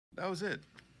That was it.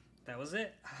 That was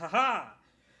it. Haha.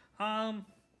 Um,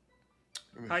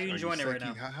 how you Are you enjoying it right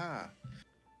sucky? now, Haha.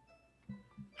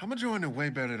 I'm enjoying it way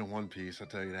better than One Piece. I'll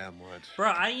tell you that much. bro?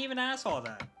 I didn't even ask all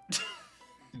that.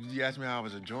 You asked me how I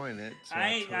was enjoying it, so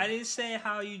I I told. didn't say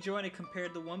how you enjoying it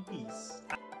compared to One Piece.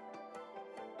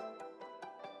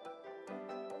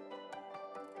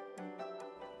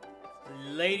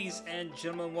 Ladies and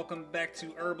gentlemen, welcome back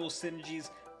to Herbal Synergies,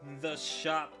 the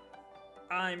shop.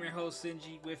 I'm your host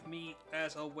Sinji. With me,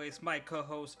 as always, my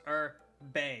co-host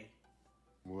Bay.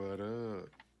 What up?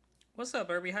 What's up,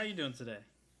 Herbie? How you doing today?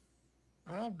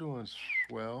 I'm doing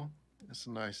well. It's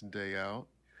a nice day out.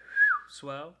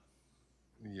 Swell.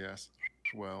 Yes,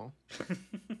 well.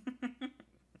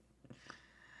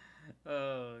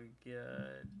 Oh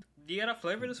god. Do you got a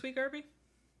flavor this week, Herbie?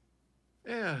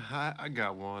 Yeah, I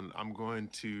got one. I'm going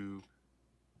to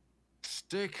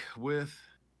stick with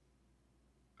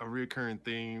a recurring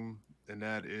theme, and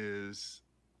that is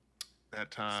that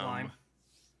time. Slime.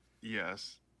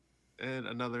 Yes, and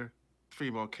another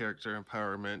female character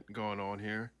empowerment going on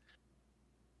here.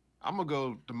 I'm gonna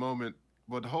go the moment.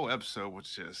 Well, the whole episode was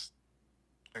just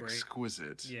Great.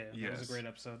 exquisite. Yeah, that was a Yes, great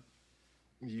episode.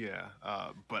 yeah.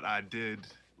 But I did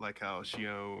like how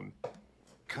Shion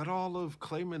cut all of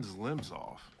Clayman's limbs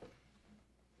off.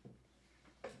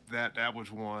 That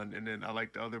was one, and then I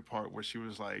like the other part where she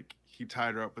was like, he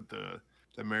tied her up with the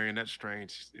marionette string,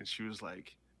 and she was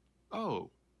like, "Oh,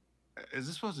 is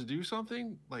this supposed to do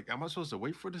something? Like, am I supposed to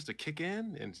wait for this to kick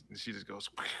in?" And she just goes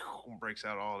and breaks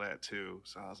out all that too.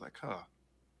 So I was like, "Huh."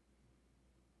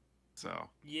 So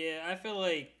Yeah, I feel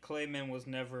like Clayman was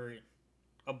never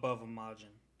above Imagine.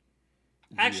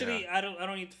 yeah, Actually, I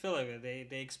don't need to feel like it.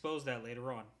 They exposed that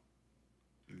later on.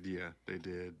 yeah, they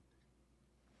did.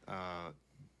 Uh,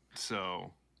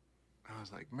 so I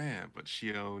was like, man, but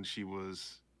she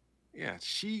was, yeah,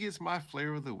 she gets my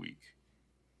flavor of the week.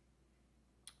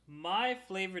 My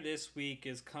flavor this week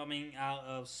is coming out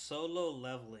of Solo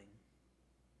Leveling,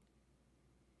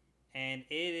 and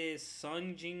it is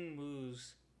Sung Jin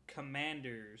Woo's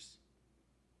commanders,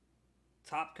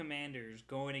 top commanders,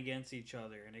 going against each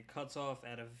other, and it cuts off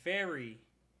at a very,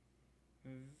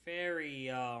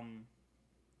 very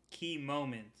key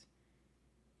moment,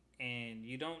 and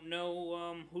you don't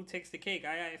know who takes the cake.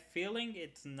 I have a feeling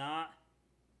it's not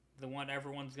the one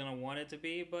everyone's gonna want it to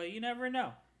be, but you never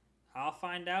know. I'll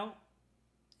find out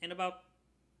in about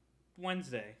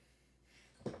Wednesday.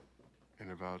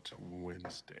 And about In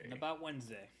Wednesday. about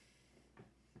Wednesday.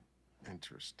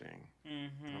 Interesting.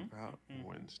 Mm-hmm. About Mm-hmm.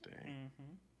 Wednesday.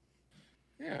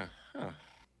 Mm-hmm. Yeah. Huh.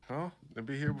 Well, they'll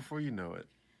be here before you know it.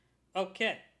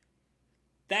 Okay.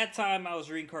 That time I was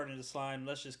reincarnated into slime.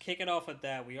 Let's just kick it off at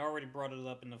that. We already brought it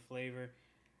up in the flavor.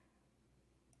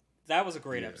 That was a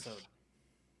great episode.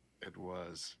 Yes, it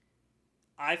was.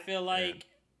 I feel And like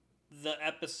the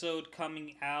episode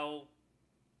coming out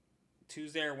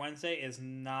Tuesday or Wednesday is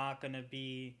not gonna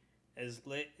be as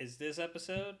lit as this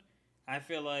episode. I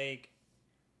feel like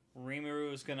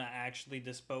Rimuru is gonna actually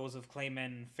dispose of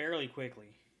Clayman fairly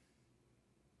quickly.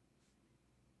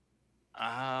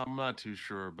 I'm not too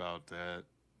sure about that,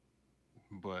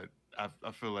 but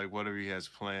I feel like whatever he has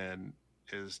planned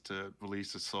is to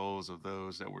release the souls of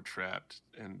those that were trapped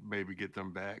and maybe get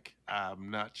them back. I'm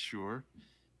not sure.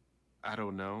 I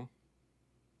don't know,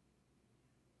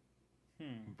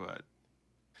 Hmm. but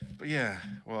yeah.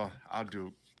 Well, I'll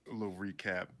do a little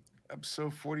recap.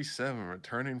 Episode 47,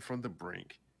 returning from the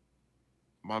brink.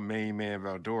 My main man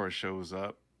Valdora shows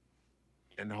up,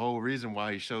 and the whole reason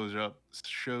why he shows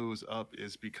up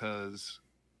is because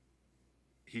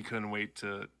he couldn't wait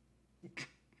to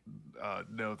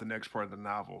know the next part of the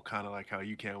novel. Kind of like how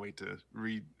you can't wait to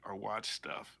read or watch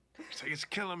stuff. He's like, it's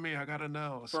killing me. I gotta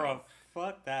know. Bro, So,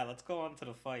 fuck that. Let's go on to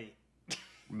the fight.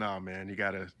 nah, man, you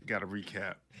gotta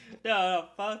recap. No,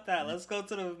 fuck that. Let's go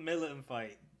to the Militant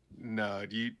fight. No,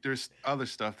 there's other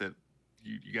stuff that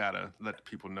you gotta let the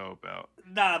people know about.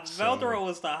 Nah, So, Veldora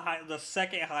was the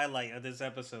second highlight of this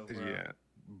episode, bro. yeah,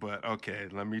 but okay,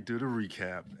 let me do the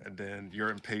recap, and then your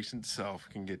impatient self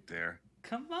can get there.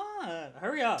 Come on,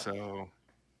 hurry up. So,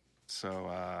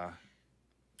 so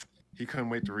he couldn't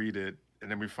wait to read it,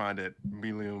 and then we find that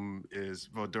Milium is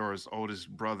Valdora's oldest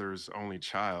brother's only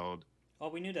child. Oh,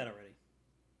 we knew that already.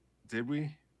 Did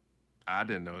we? I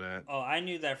didn't know that. Oh, I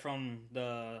knew that from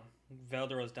the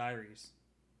Veldora's diaries.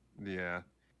 Yeah.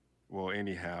 Well,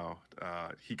 anyhow,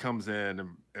 he comes in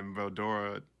and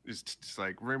Veldora is just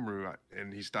like Rimuru,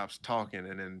 and he stops talking,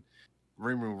 and then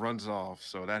Rimuru runs off.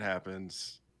 So that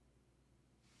happens,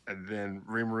 and then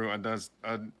Rimuru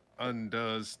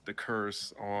undoes the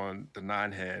curse on the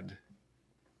nine head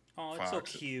Oh, it's so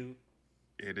fox. cute.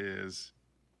 It is,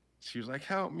 She was like,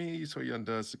 "Help me!" So he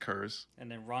undoes the curse. And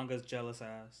then Ranga's jealous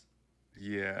ass.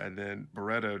 Yeah, and then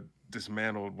Beretta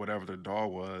dismantled whatever the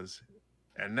doll was,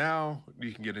 and now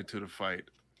you can get into the fight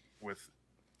with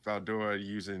Valdora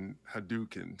using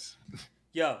Hadoukens.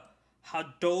 Yo,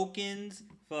 Hadokens,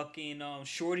 fucking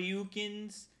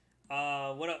Shoryukens.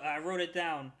 What I wrote it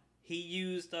down. He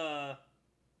used a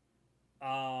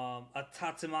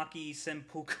Tatsumaki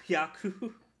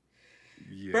Senpukuyaku.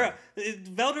 Yeah,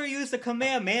 Bruh, Velder used the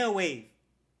Kamehameha wave.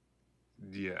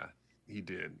 yeah, he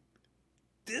did.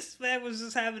 This man was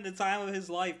just having the time of his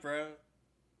life, bro.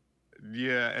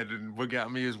 Yeah, and then what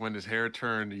got me is when his hair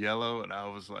turned yellow, and I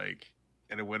was like,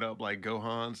 and it went up like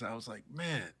Gohan's. I was like,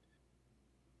 man,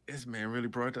 this man really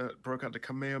broke out the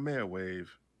Kamehameha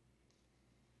wave.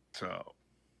 So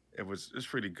it's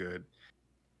pretty good.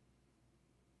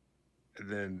 And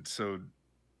then so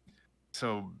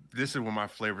this is when my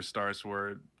flavor starts,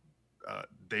 where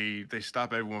they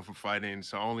stop everyone from fighting.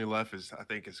 So only left is I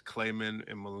think is Clayman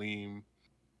and Malim,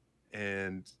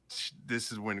 and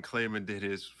this is when Clayman did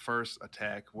his first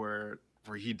attack, where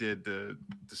he did the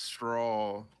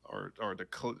straw or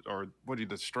or what did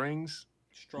the strings.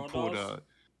 He Straw pulled Dolls.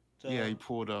 a yeah he The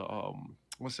pulled a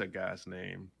what's that guy's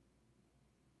name,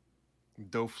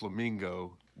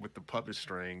 Doflamingo, with the puppet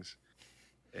strings,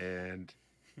 and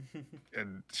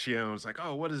Shion was like,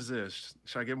 "Oh, what is this?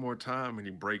 Should I get more time?" And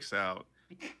he breaks out,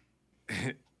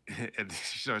 and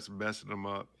she starts messing him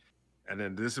up. And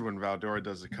then this is when Valdora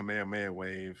does the Kamehameha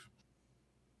wave,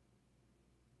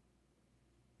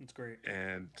 it's great.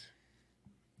 and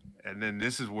then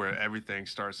this is where everything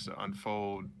starts to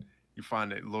unfold. You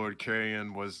find that Lord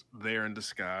Carrion was there in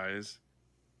disguise,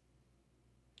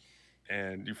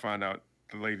 and you find out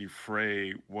the Lady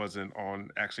Frey wasn't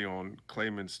actually on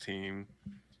Clayman's team.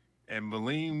 And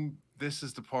Malim, this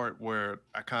is the part where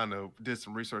I kind of did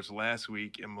some research last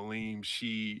week, and Malim,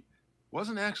 she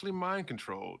wasn't actually mind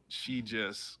controlled. She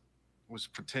just was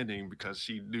pretending because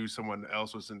she knew someone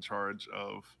else was in charge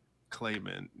of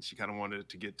Clayman. She kind of wanted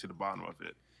to get to the bottom of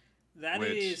it, That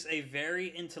which, is a very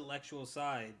intellectual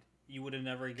side you would have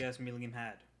never guessed Milliam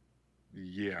had.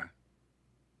 yeah.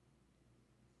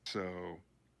 So,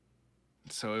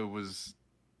 so it was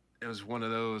one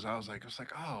of those. I was like,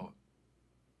 oh,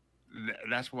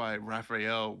 that's why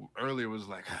Raphael earlier was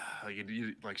like,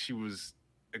 like she was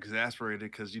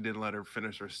exasperated because you didn't let her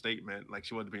finish her statement, like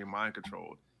she wasn't being mind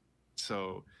controlled.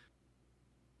 So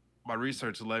my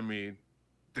research led me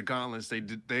the gauntlets.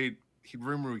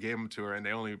 Rimuru gave them to her, and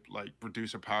they only like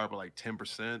reduce her power by like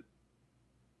 10%.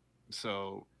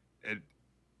 So it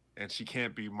and she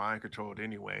can't be mind controlled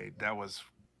anyway. That was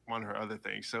one of her other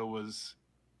things. So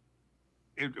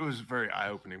it was very eye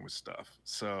opening with stuff.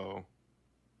 So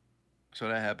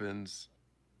that happens.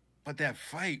 But that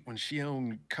fight when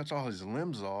Shion cuts all his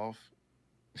limbs off,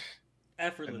 and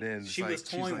Effortless. then it's She like was she's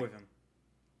toying like, with him.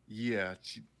 yeah,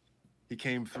 he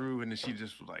came through, and then she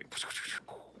just was like,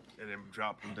 and then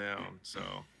dropped him down. So,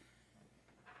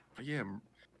 but yeah,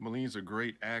 Maline's a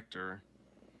great actor,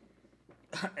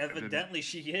 and then Evidently,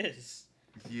 she is.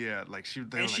 yeah, like they were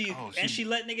And like, she oh, and she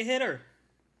let nigga hit her.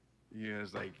 yeah,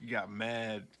 it's like you got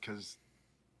mad because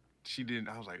she didn't.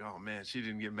 I was like, oh man, she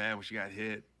didn't get mad when she got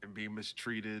hit and being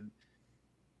mistreated.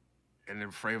 And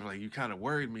then Frey was like, you kind of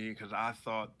worried me because I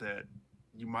thought that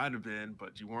you might have been,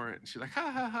 but you weren't. And she's like, ha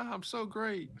ha ha, I'm so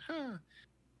great. Huh.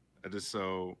 And just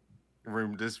so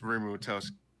this Rimu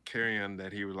tells Carrion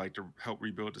that he would like to help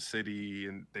rebuild the city,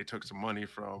 and they took some money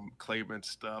from Clayman's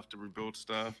stuff to rebuild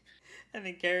stuff. And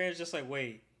then Karen's just like,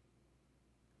 wait,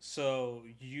 so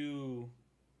you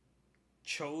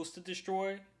chose to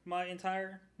destroy my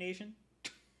entire nation?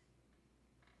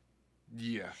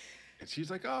 Yeah. And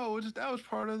she's like, oh, that was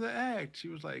part of the act. She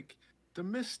was like, the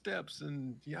missteps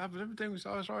and yeah, everything was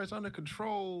always under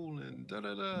control and da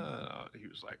da da. He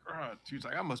was like, she was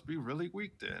like, I must be really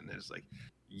weak then. And it's like,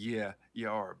 yeah, you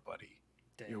are, buddy.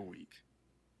 Damn. You're weak.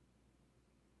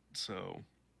 So,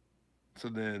 so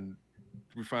then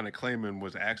we find that Clayman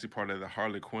was actually part of the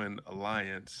Harley Quinn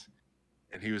alliance,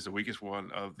 and he was the weakest one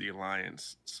of the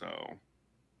alliance. So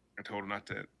I told him not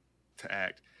to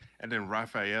act. And then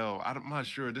Raphael, I'm not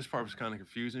sure. This part was kind of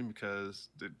confusing because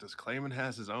does Clayman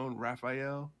has his own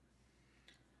Raphael?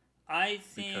 I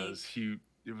think Because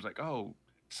it was like, oh,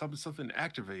 something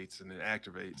activates and it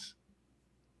activates.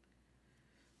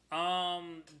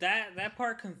 that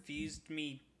part confused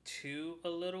me too a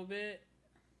little bit,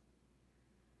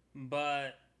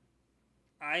 but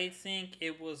I think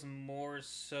it was more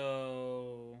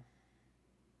so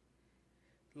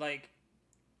like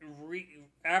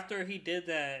after he did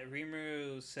that,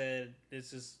 Rimuru said,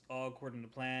 "This is all according to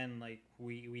plan. Like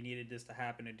we needed this to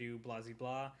happen to do blah blah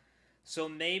blah." So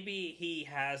maybe he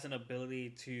has an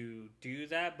ability to do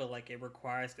that, but like it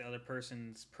requires the other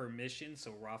person's permission.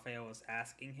 So Raphael was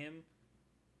asking him,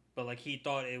 but like he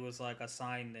thought it was like a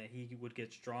sign that he would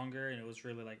get stronger, and it was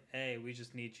really like, hey, we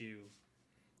just need you.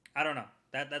 I don't know.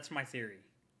 That's my theory.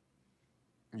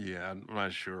 Yeah, I'm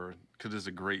not sure because it's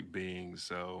a great being.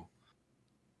 So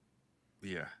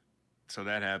yeah, so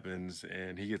that happens,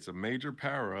 and he gets a major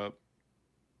power up,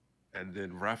 and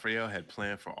then Raphael had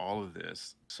planned for all of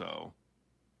this. So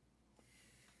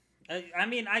I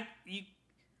mean,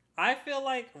 I feel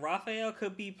like Raphael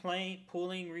could be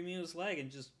pulling Remiu's leg and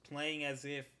just playing as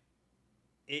if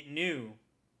it knew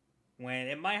when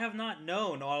it might have not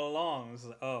known all along. It's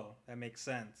like, oh, that makes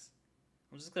sense.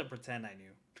 I'm just gonna pretend I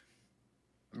knew.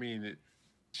 I mean,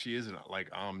 she isn't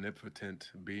like omnipotent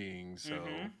being, Mm-hmm.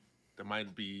 so there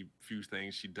might be few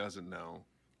things she doesn't know.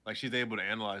 Like she's able to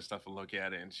analyze stuff and look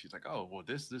at it, and she's like, "Oh, well,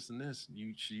 this, and this.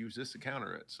 You should use this to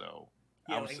counter it." So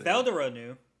I Yeah, would like say, Veldora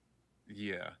knew.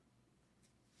 yeah,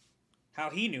 How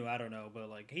he knew, I don't know, but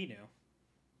like he knew.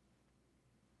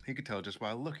 he could tell just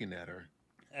by looking at her.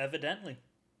 Evidently.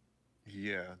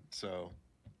 Yeah. So,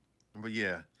 but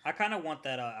yeah, I kind of want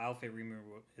that outfit Remu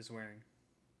is wearing.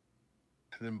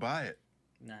 then buy it.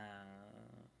 Nah.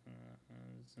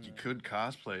 You could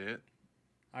cosplay it.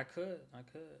 I could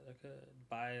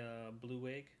buy a blue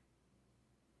wig.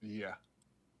 Yeah.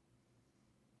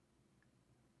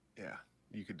 Yeah.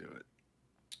 You could do it.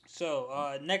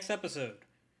 So, next episode,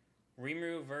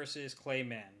 Rimuru versus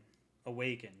Clayman,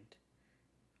 Awakened.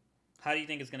 How do you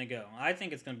think it's gonna go? I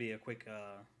think it's gonna be a quick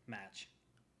match.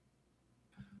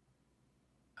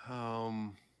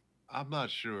 Um, I'm not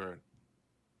sure.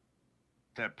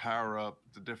 That power up,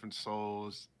 the different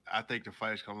souls. I think the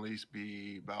fight's gonna at least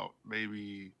be about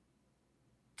maybe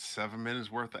 7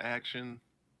 minutes worth of action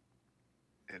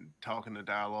and talking the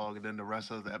dialogue, and then the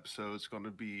rest of the episode's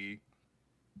gonna be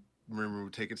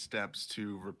Rimuru taking steps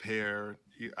to repair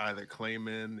either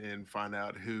Clayman and find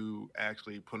out who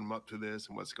actually put him up to this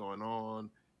and what's going on,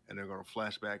 and they're gonna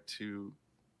flash back to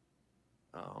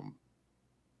um,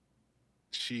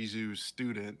 Shizu's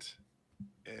student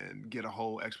and get a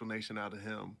whole explanation out of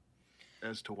him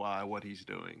as to why what he's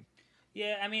doing.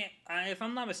 Yeah, I mean, if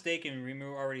I'm not mistaken,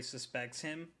 Rimuru already suspects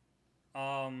him.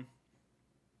 Um,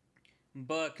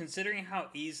 but considering how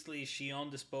easily Shion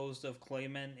disposed of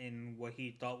Clayman in what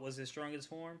he thought was his strongest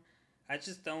form, I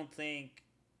just don't think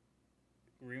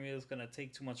Rimuru is gonna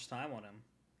take too much time on him.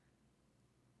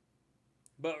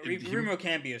 But He, Rimuru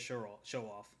can be a show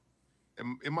off.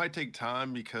 it might take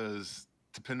time because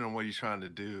depending on what he's trying to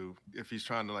do, if he's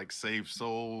trying to like save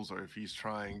souls or if he's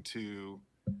trying to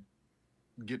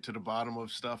get to the bottom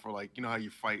of stuff, or like, you know how you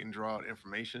fight and draw out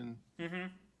information, Mm-hmm.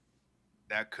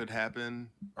 that could happen,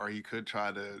 or he could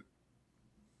try to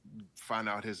find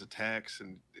out his attacks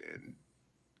and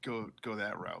go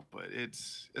that route. But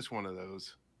it's one of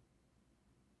those.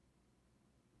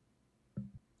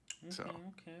 Okay, So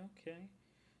okay.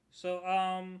 So,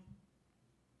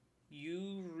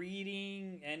 you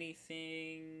reading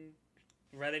anything?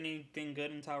 Read anything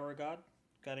good in Tower of God?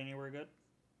 Got anywhere good?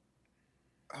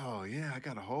 oh yeah, I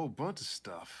got a whole bunch of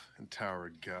stuff in Tower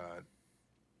of God.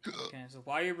 Okay, so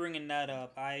while you're bringing that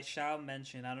up, I shall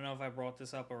mention. I don't know if I brought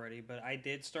this up already, but I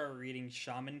did start reading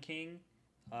Shaman King.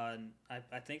 I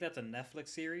think that's a Netflix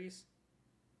series,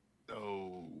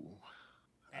 Oh,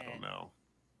 I don't and know.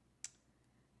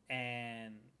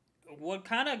 and what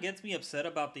kind of gets me upset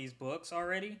about these books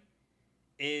already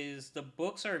is the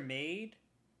books are made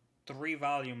 3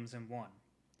 volumes in one,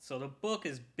 so the book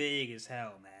is big as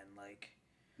hell, man. Like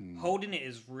Hmm. holding it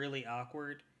is really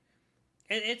awkward.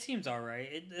 It seems all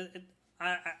right.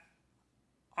 I,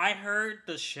 I heard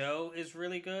the show is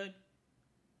really good.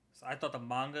 So I thought the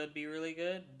manga would be really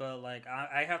good, but like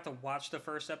I have to watch the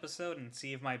first episode and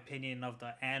see if my opinion of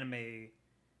the anime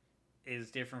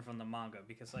is different from the manga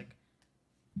because like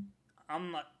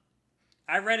I'm not.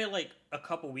 I read it like a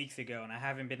couple weeks ago and I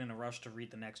haven't been in a rush to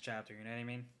read the next chapter. You know what I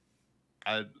mean?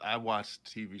 I watched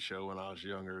TV show when I was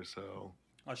younger, so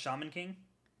Oh, Shaman King.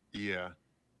 yeah.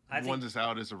 I The one think that's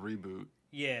out is a reboot,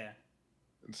 yeah,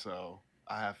 and so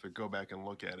I have to go back and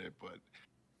look at it. But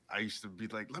I used to be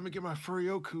like, let me get my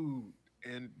Furyoku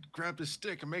and grab the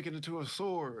stick and make it into a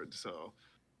sword. So,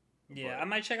 yeah. but I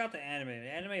might check out the anime.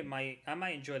 The anime might I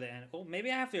might enjoy the anime. Oh,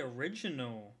 maybe I have the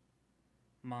original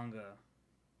manga.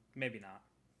 Maybe not.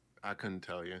 I couldn't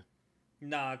tell you.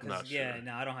 Nah, I'm cause not yeah, sure.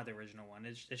 no, I don't have the original one.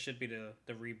 It should be the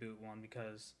reboot one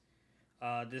because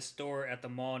this store at the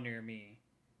mall near me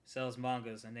sells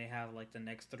mangas and they have like the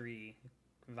next 3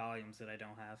 volumes that I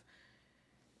don't have.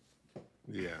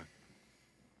 Yeah,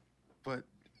 but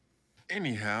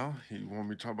Anyhow, you want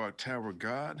me to talk about Tower of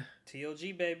God?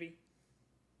 TLG baby.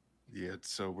 Yeah,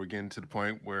 so we're getting to the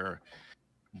point where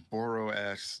Boro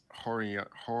asks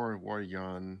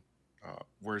Horiyan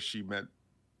where she met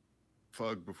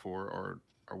Fug before, or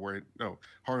where no,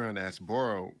 Horiyan asks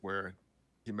Boro where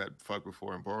he met Fug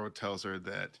before, and Boro tells her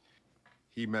that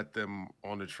he met them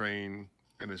on the train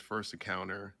in his first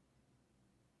encounter,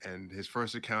 and his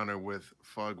first encounter with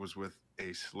Fug was with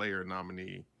a Slayer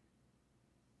nominee,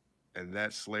 and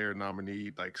that Slayer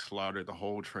nominee like slaughtered the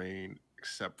whole train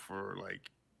except for like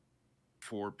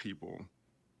four people.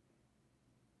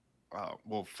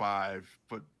 Well, five,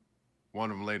 but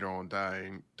one of them later on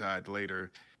died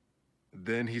later.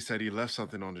 Then he said he left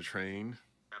something on the train,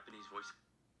 Japanese voice.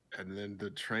 and then the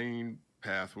train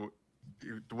path.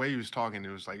 The way he was talking, it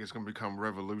was like it's going to become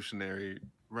Revolution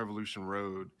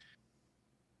Road,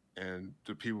 and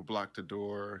the people blocked the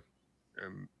door,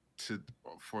 and to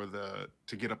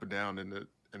to get up and down in the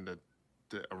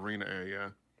arena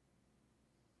area,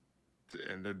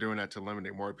 and they're doing that to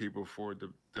eliminate more people before the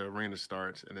arena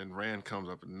starts. And then Rand comes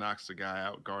up and knocks the guy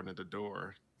out guarding at the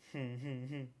door.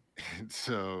 And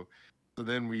so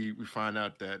then we find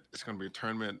out that it's going to be a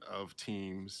tournament of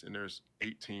teams, and there's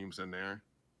 8 teams in there.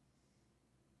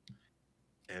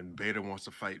 And Beta wants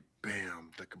to fight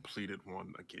Bam, the completed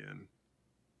one, again.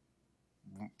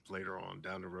 Later on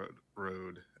down the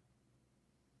road,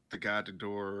 the guy at the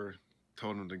door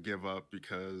told him to give up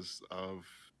because of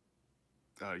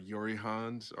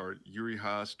Yuriha's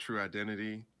true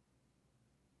identity.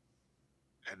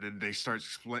 And then they start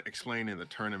explaining the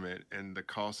tournament, and the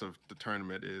cost of the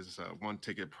tournament is 1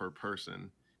 ticket per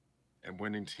person, and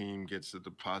winning team gets the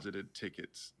deposited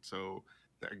tickets. So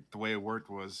the way it worked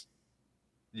was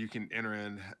you can enter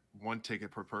in 1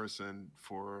 ticket per person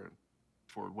for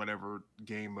whatever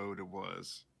game mode it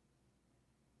was.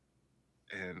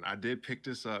 And I did pick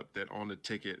this up that on the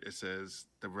ticket it says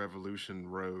the Revolution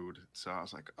Road. So I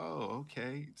was like, oh,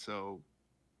 okay. So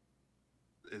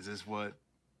is this what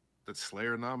the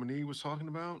Slayer nominee was talking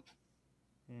about?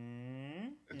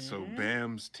 And so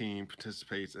Bam's team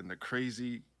participates in the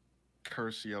crazy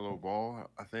Curse Yellow Ball,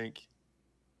 I think.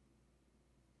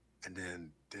 And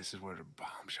then this is where the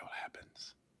bombshell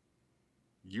happens.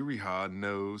 Yuriha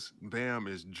knows Bam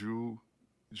is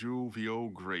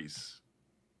Juvio Grace.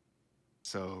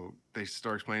 So they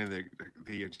start explaining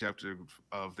the objective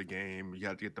of the game. You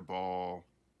got to get the ball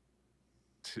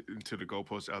to the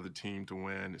goalpost of the other team to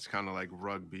win. It's kind of like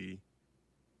rugby.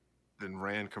 Then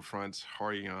Rand confronts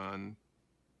Horiyan,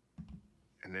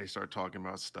 and they start talking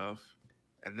about stuff.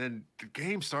 And then the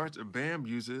game starts, and Bam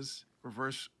uses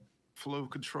reverse flow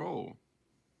control.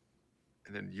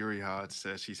 And then Yuriha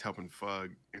says she's helping Fug,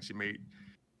 and she made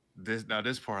this. Now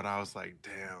this part, I was like,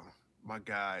 damn, my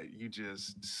guy, you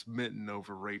just smitten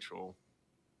over Rachel.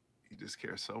 You just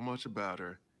care so much about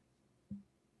her.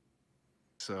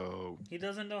 So he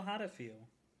doesn't know how to feel.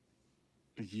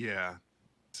 Yeah.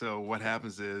 So what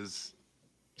happens is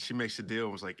she makes a deal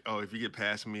and was like, oh, if you get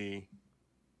past me,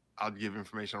 I'll give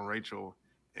information on Rachel.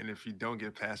 And if you don't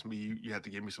get past me, you have to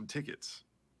give me some tickets.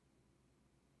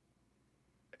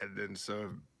 And then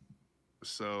so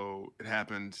it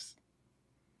happens.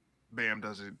 Bam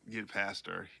doesn't get past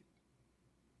her.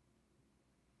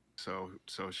 So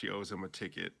she owes him a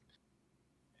ticket.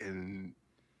 And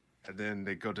then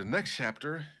they go to the next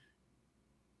chapter.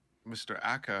 Mr.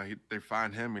 Aka, they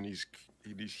find him, and he's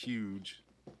huge.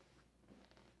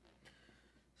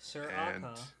 Sir And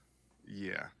Aka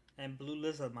yeah, and Blue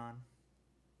Lizardman.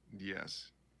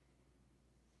 yes.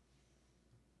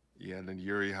 Yeah, and then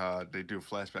Yuriha, they do a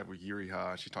flashback with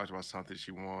Yuriha. She talks about something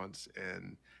she wants,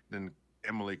 and then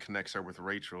Emily connects her with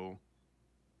Rachel,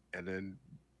 and then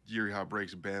Yuriha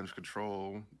breaks Bam's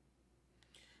control.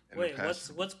 And Wait,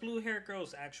 what's blue hair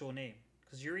girl's actual name?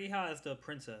 Because Yuriha is the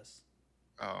princess.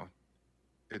 Oh,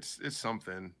 it's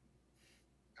something.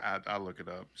 I look it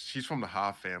up. She's from the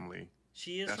Ha family.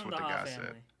 She is That's from what the the Ha guy family.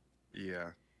 said. Yeah.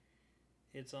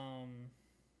 It's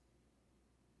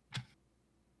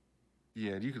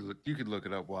Yeah, you could look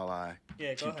it up while I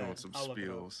yeah, go keep ahead. doing some I'll look it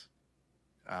up.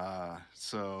 spiels.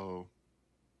 So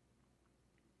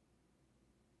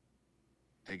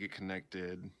they get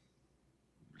connected.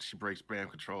 She breaks Bam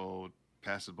control,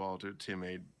 passes the ball to her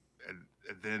teammate, and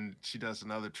then she does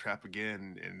another trap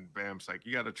again. And Bam's like,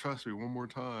 "You got to trust me one more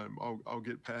time. I'll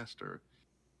get past her,"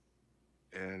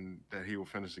 and that he will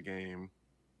finish the game.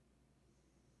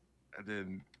 And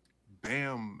then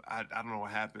Bam, I don't know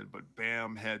what happened, but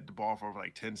Bam had the ball for over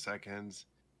like 10 seconds,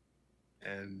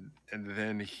 and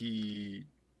then he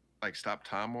like stopped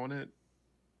time on it,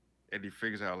 and he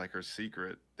figures out like her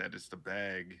secret that it's the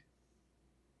bag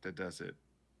that does it.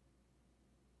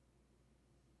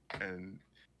 and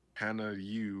Hannah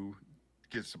Yu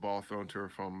gets the ball thrown to her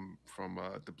from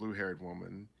the blue haired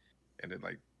woman, and it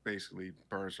like basically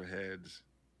burns her heads.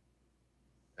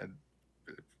 And,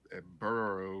 and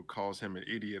Burrow calls him an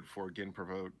idiot for getting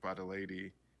provoked by the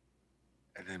lady,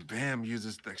 and then Bam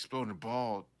uses the exploding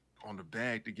ball on the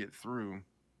bag to get through.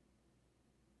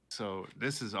 So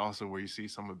this is also where you see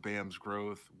some of Bam's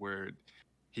growth, where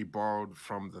he borrowed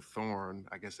from the thorn.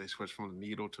 I guess they switched from the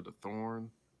needle to the thorn.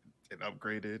 It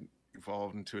upgraded,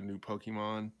 evolved into a new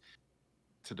Pokemon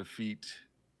to defeat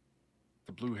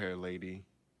the blue hair lady.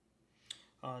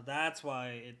 That's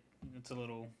why it's a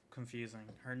little confusing.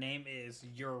 Her name is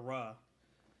Yura.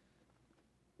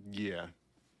 Yeah,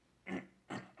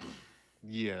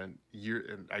 yeah.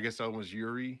 I guess that was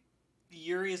Yuri.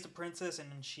 Yuri is the princess,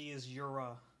 and then she is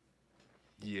Yura.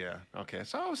 Yeah. Okay.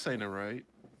 So I was saying it right.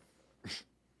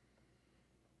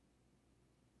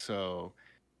 So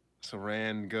so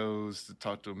Rand goes to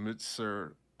talk to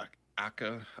Mitsur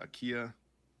Akia.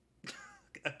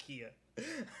 Akia.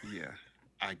 Yeah,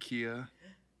 IKEA.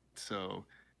 So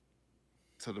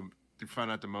so to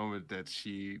find out the moment that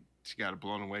she got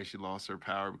blown away, she lost her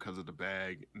power because of the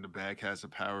bag, and the bag has the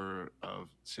power of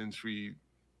sensory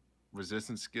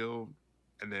resistance skill,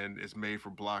 and then it's made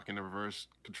for blocking the reverse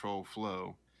control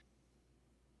flow.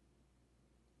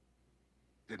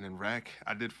 And then Rack,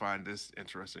 I did find this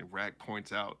interesting. Rack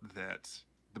points out that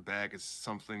the bag is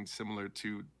something similar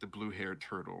to the blue-haired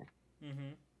turtle.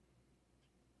 Mm-hmm.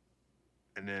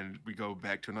 And then we go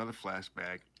back to another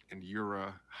flashback, and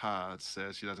Yura Ha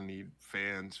says she doesn't need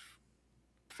fans,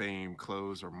 fame,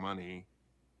 clothes, or money,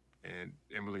 and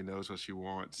Emily knows what she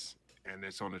wants, and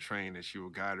it's on the train, and she will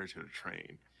guide her to the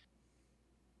train.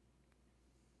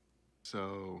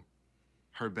 So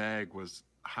her bag was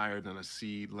higher than a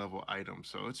seed level item,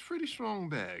 so it's a pretty strong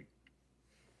bag.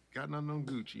 Got nothing on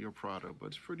Gucci or Prada, but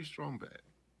it's a pretty strong bag.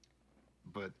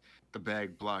 But the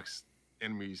bag blocks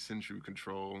enemy sentry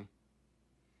control,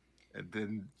 and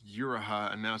then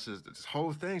Uraha announces that this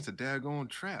whole thing's a daggone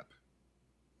trap.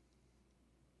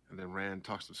 And then Rand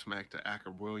talks some smack to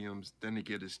Acker Williams. Then he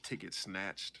get his ticket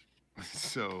snatched.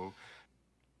 so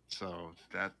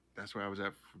that's where I was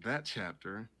at for that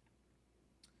chapter.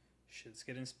 Shit's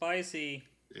getting spicy.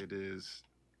 It is.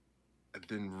 And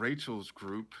then Rachel's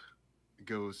group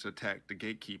goes to attack the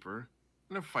gatekeeper,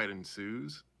 and a fight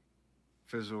ensues.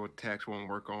 Physical attacks won't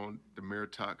work on the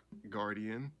Miritok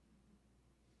Guardian,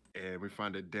 and we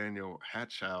find that Daniel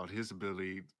Hatchild, his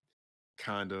ability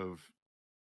kind of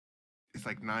it's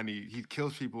like 90 he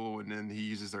kills people and then he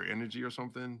uses their energy or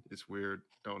something. It's weird.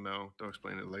 Don't know. Don't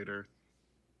explain it later.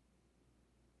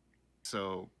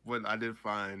 So what I did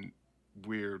find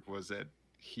weird was that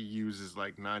he uses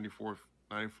like 94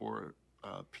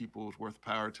 people's worth of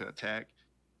power to attack.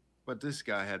 But this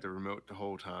guy had the remote the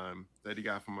whole time that he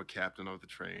got from a captain of the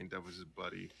train that was his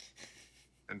buddy.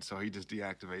 And so he just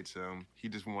deactivates him. He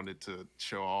just wanted to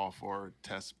show off or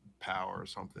test power or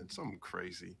something. Something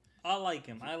crazy. I like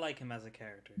him. I like him as a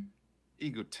character.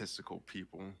 Egotistical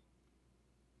people.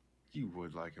 You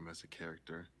would like him as a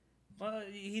character. Well,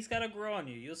 he's got to grow on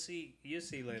you. You'll see. You'll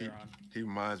see later on. He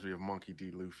reminds me of Monkey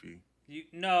D. Luffy.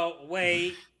 No,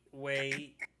 wait.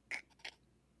 You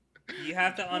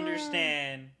have to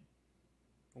understand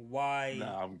why.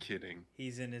 Nah, I'm kidding.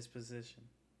 He's in his position.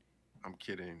 I'm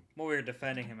kidding. Well, we're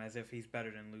defending him as if he's better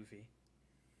than Luffy.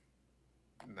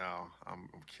 No, I'm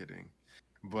kidding.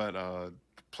 But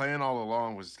plan all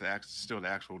along was still the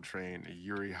actual train.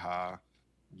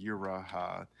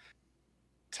 Uraha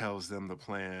tells them the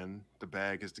plan. The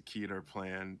bag is the key to her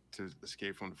plan to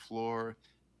escape from the floor.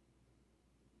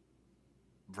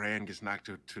 Rand gets knocked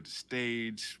to the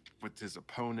stage with his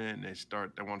opponent, and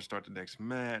they want to start the next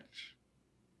match.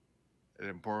 And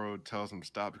then Boro tells him to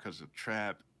stop because of the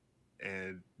trap.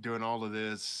 And during all of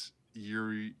this,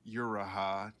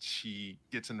 Uraha, she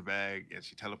gets in the bag and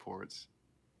she teleports.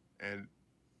 And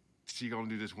she gonna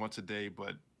do this once a day,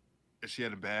 but if she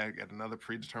had a bag at another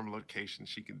predetermined location,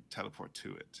 she can teleport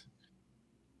to it.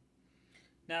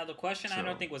 Now, the question I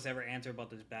don't think was ever answered about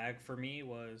this bag for me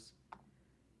was,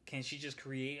 can she just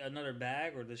create another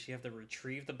bag, or does she have to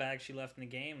retrieve the bag she left in the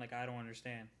game? Like, I don't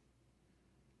understand.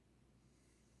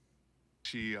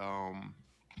 She, I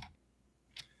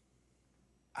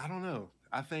don't know.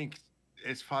 I think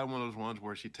it's probably one of those ones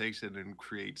where she takes it and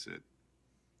creates it.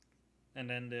 And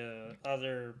then the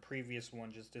other previous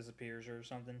one just disappears or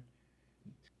something.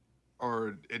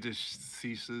 Or it just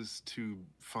ceases to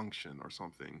function or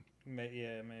something.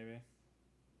 Yeah, maybe.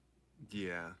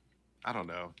 Yeah. I don't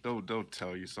know. They'll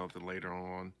tell you something later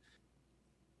on.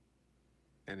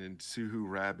 And then Suhu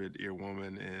Rabbit,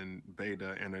 Earwoman, and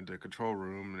Beta entered the control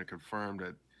room and it confirmed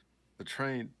that the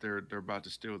train. They're about to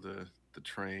steal the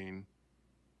train,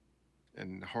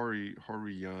 and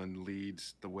Horiyun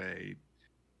leads the way.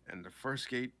 And the first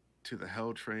gate to the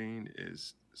Hell train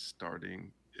is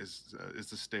starting. Is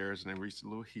the stairs, and they reach the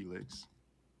little helix.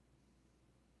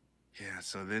 Yeah,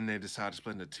 so then they decide to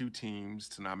split into two teams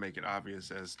to not make it obvious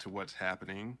as to what's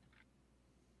happening.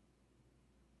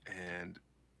 And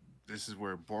this is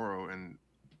where Boro and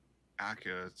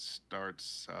Aka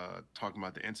starts talking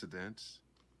about the incidents,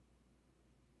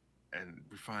 and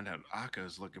we find out Aka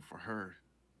is looking for her.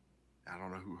 I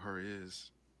don't know who her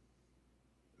is.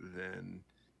 Then,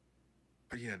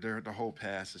 but yeah, the whole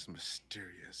past is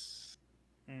mysterious.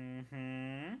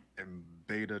 Mm-hmm. And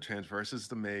Beta transverses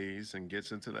the maze and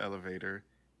gets into the elevator.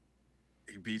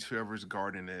 He beats whoever's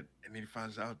guarding it, and then he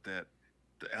finds out that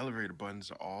the elevator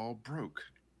buttons are all broke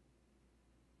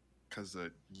because of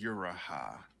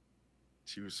Uraha.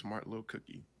 She was a smart little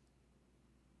cookie.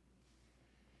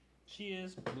 She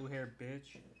is blue hair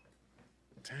bitch.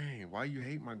 Dang, why you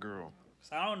hate my girl?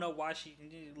 So I don't know why she.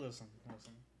 Listen.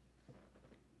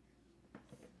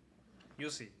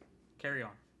 You'll see. Carry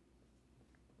on.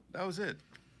 That was it.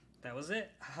 That was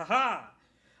it. Haha.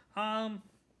 How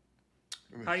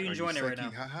you enjoying it right now?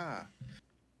 Haha.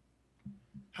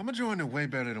 I'm enjoying it way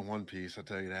better than One Piece. I'll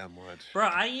tell you that much. Bro,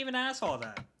 I didn't even ask all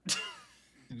that.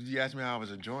 You asked me how I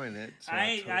was enjoying it. So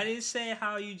I didn't say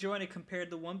how you enjoying it compared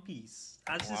to One Piece.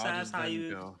 I just asked how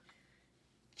you. Know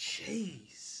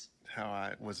Jeez. how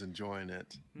I was enjoying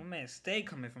it. My man, stay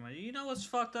coming from it. You know what's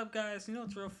fucked up, guys? You know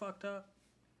what's real fucked up?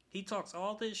 He talks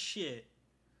all this shit,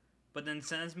 but then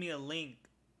sends me a link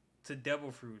to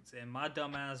Devil Fruits, and my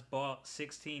dumbass bought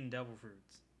 16 Devil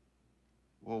Fruits.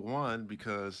 Well, one,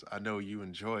 because I know you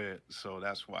enjoy it, so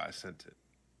that's why I sent it.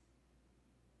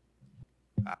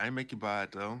 I ain't make you buy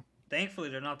it though. Thankfully,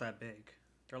 they're not that big.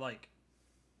 They're like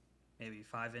maybe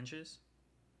 5 inches.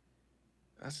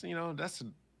 That's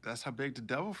how big the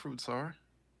devil fruits are.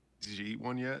 Did you eat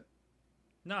one yet?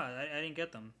 No, I didn't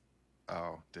get them.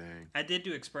 Oh, dang. I did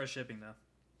do express shipping though.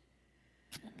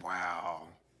 Wow.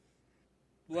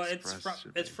 Well,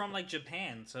 it's from like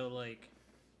Japan, so like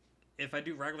if I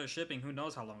do regular shipping, who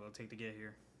knows how long it'll take to get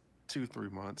here?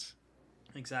 2-3 months.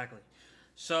 Exactly.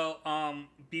 So,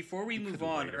 before we move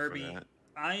on, Irby, that.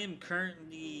 I am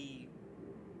currently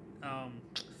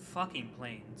fucking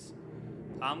planes.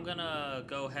 I'm gonna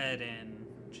go ahead and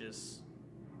just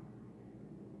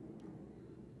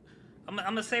I'm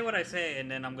gonna say what I say, and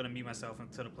then I'm gonna mute myself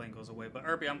until the plane goes away. But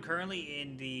Irby, I'm currently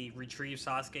in the Retrieve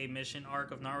Sasuke mission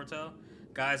arc of Naruto.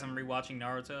 Guys, I'm rewatching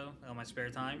Naruto on my spare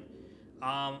time.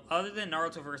 Other than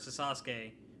Naruto versus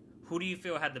Sasuke, who do you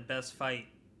feel had the best fight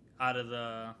out of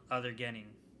the other Genin?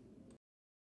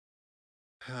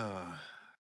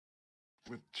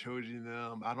 With Choji and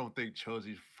them, I don't think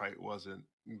Choji's fight wasn't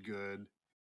good.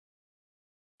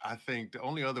 I think the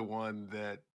only other one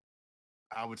that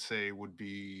I would say would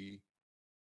be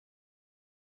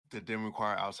that didn't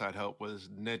require outside help was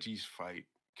Neji's fight,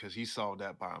 because he solved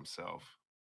that by himself.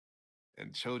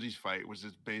 And Choji's fight was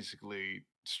just basically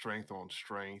strength on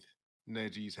strength.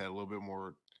 Neji's had a little bit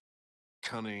more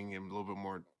cunning and a little bit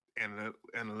more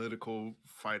analytical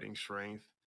fighting strength.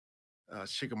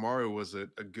 Shikamaru was a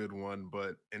good one,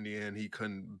 but in the end, he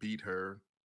couldn't beat her.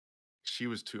 She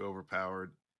was too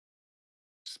overpowered.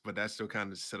 But that still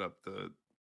kind of set up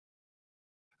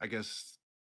I guess,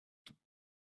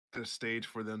 the stage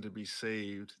for them to be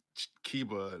saved.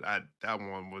 Kiba, that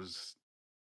one was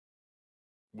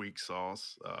weak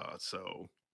sauce.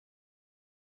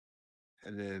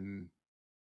 And then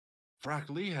Rock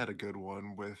Lee had a good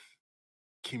one with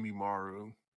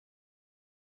Kimimaru.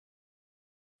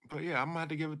 But yeah, I'm gonna have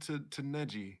to give it to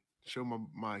Neji. Show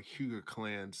my Hyuga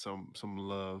clan some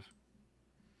love.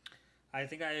 I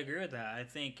think I agree with that. I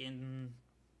think in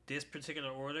this particular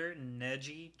order,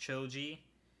 Neji, Choji,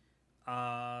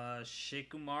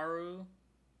 Shikamaru.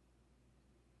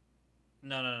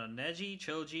 No. Neji,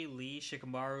 Choji, Lee,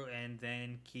 Shikamaru, and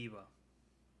then Kiba.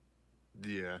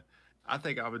 Yeah, I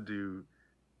think I would do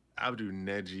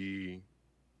Neji,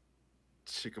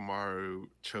 Shikamaru,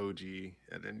 Choji,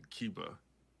 and then Kiba.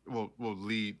 Well,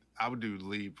 Lee. I would do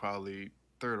Lee probably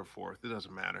third or fourth. It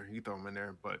doesn't matter. You throw him in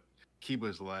there, but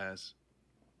Kiba's last.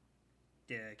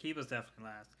 Yeah, Kiba's definitely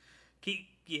last.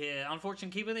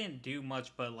 Unfortunately, Kiba didn't do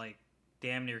much, but like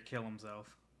damn near kill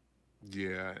himself.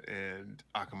 Yeah, and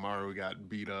Akamaru got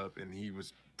beat up, and he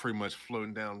was pretty much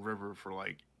floating down river for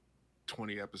like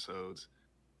 20 episodes.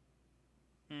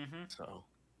 Mm-hmm.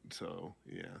 So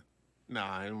yeah.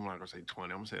 Nah, I'm not gonna say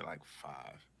 20. I'm gonna say like 5.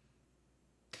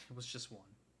 It was just one.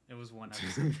 It was one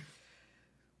episode.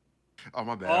 Oh,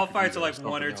 my bad. All fights are like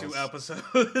 1 or 2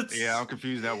 episodes. Yeah, I'm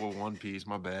confused that with One Piece.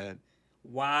 My bad.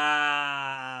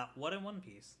 Wow. What in One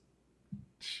Piece?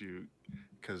 Shoot,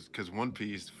 because One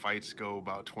Piece fights go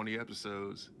about 20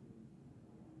 episodes.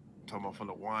 Talking about from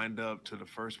the wind up to the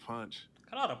first punch.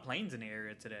 Got a lot of planes in the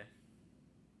area today.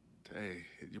 Hey,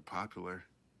 you're popular.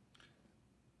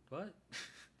 What?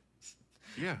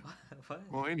 Yeah. What?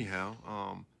 Well, anyhow,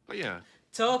 but yeah,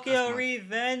 that's Tokyo my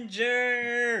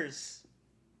Revengers.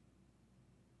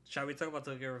 Shall we talk about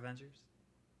Tokyo Revengers?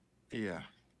 yeah.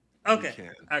 We Okay.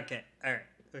 can. Okay. All right.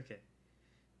 Okay.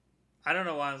 I don't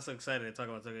know why I'm so excited to talk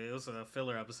about Tokyo. It was a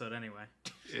filler episode anyway.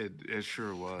 It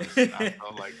sure was. I it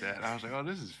felt like that. I was like, oh,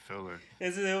 this is filler.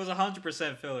 was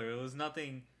 100% filler. It was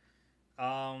nothing.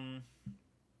 Um,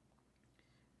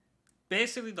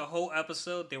 Basically, the whole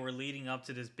episode they were leading up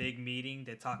to this big meeting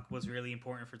that was really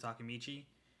important for Takamichi,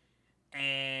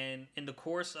 and in the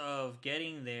course of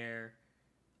getting there,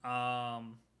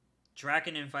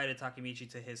 Draken invited Takamichi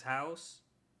to his house,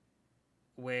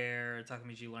 where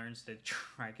Takamichi learns that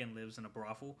Draken lives in a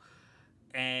brothel,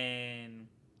 and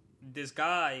this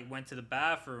guy went to the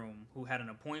bathroom who had an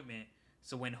appointment.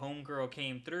 So when Homegirl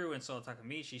came through and saw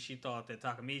Takamichi, she thought that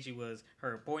Takamichi was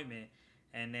her appointment.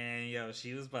 And then,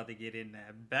 she was about to get in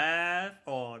that bath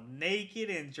all naked,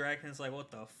 and Draken's like, "What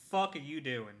the fuck are you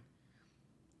doing?"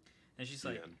 And she's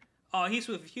like, Yeah. "Oh, he's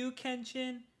with you,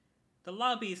 Kenshin? The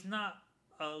lobby is not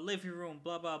a living room,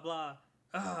 blah, blah, blah.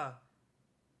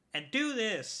 And do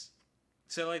this."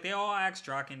 So, like, they all ask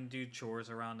Draken to do chores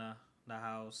around the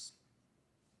house.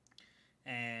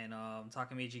 And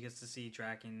Takamichi gets to see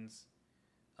Draken's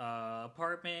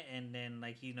apartment, and then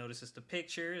like he notices the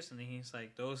pictures, and then he's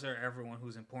like, "Those are everyone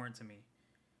who's important to me.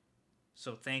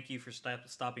 So thank you for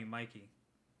stopping Mikey."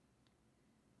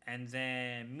 And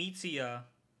then Mitsuya,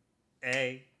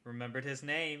 remembered his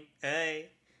name.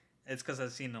 It's because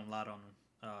I've seen him a lot on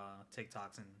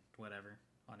TikToks and whatever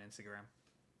on Instagram.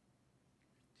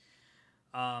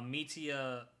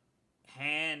 Mitsuya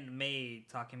handmade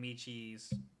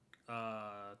Takamichi's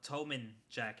Tomen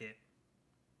jacket,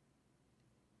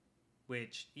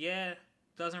 which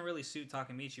doesn't really suit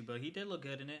Takamichi, but he did look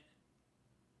good in it.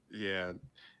 Yeah.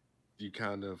 You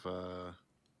kind of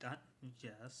That,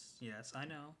 yes, I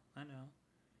know.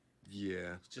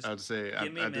 yeah. Just I'd say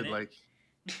give me a minute.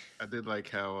 I did like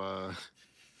how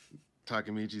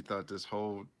Takamichi thought this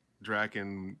whole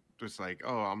Draken was like,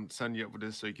 oh, I'm setting you up with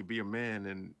this so you could be a man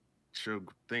and show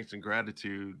thanks and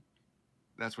gratitude.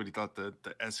 That's what he thought the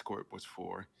escort was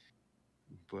for.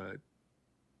 But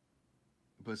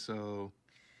so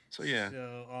yeah,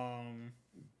 So,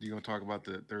 you gonna talk about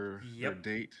their yep,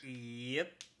 date? yep. Yeah, you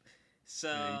So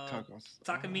talk out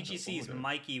Takamichi of sees order.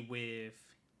 Mikey with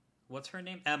what's her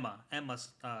name? Emma. Emma's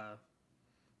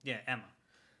yeah, Emma.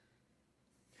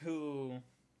 Who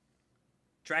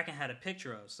Draken had a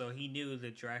picture of, so he knew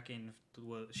that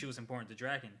she was important to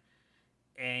Draken.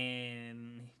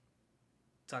 And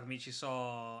Takamichi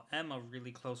saw Emma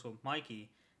really close with Mikey,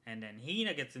 and then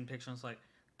Hina gets in picture and is like,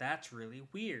 "That's really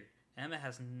weird. Emma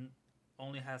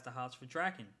only has the hots for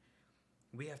Draken.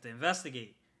 We have to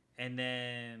investigate." And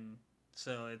then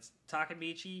so it's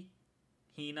Takamichi,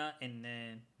 Hina, and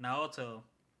then Naoto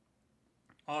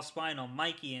all spying on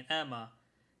Mikey and Emma,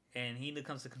 and Hina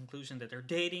comes to the conclusion that they're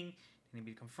dating. They need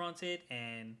to be confronted,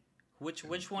 and And which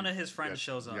one you, of his you got friends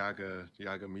shows up?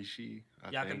 Yagamishi, I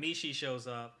think. Yakamishi shows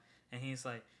up, and he's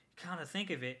like, "Kind of think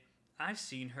of it. I've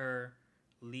seen her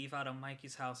leave out of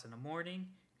Mikey's house in the morning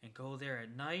and go there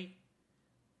at night.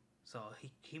 So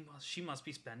she must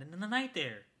be spending the night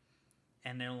there."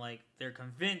 And they're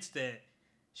convinced that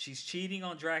she's cheating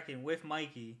on Draken with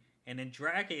Mikey. And then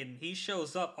Draken, he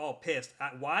shows up all pissed.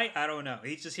 Why? I don't know.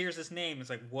 He just hears his name. It's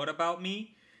like, "What about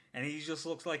me?" And he just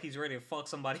looks like he's ready to fuck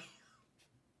somebody.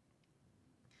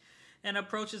 And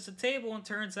approaches the table, and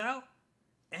turns out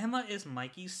Emma is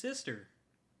Mikey's sister,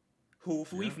 who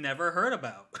Yeah. we've never heard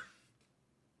about.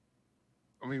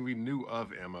 I mean, we knew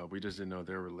of Emma, we just didn't know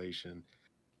their relation.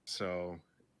 So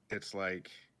it's like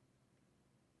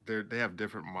they have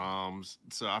different moms.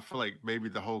 So I feel like maybe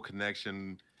the whole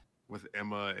connection with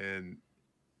Emma and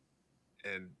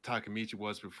Takamichi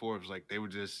was before. It was like they were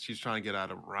just she's trying to get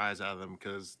out of rise out of them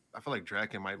because I feel like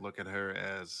Draken might look at her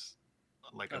as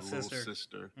like a A little sister.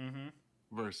 sister Mm-hmm.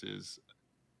 versus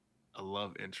a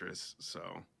love interest.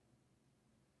 So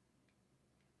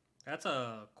That's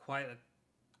quite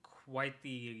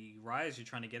the rise you're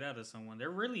trying to get out of someone. They're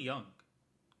really young.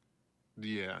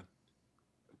 yeah.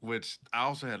 Which I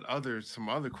also had some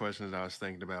other questions I was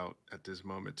thinking about at this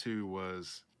moment too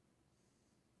was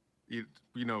you,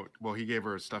 well he gave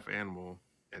her a stuffed animal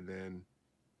and then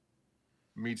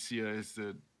Mitsuya is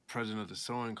the president of the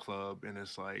sewing club and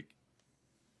it's like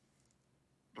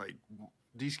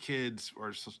these kids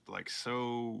are like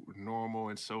so normal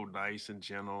and so nice and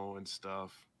gentle and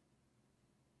stuff.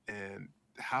 And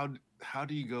how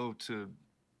do you go to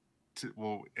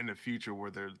well in the future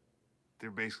where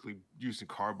they're basically using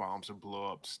car bombs to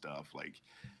blow up stuff? Like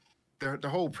the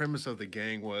whole premise of the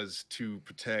gang was to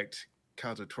protect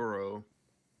Kazatoro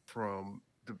from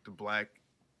the black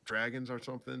dragons or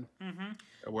something, Hmm. or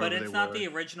But whatever they it's not were. the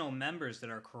original members that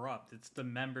are corrupt. It's the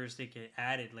members that get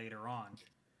added later on.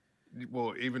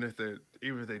 Well, even if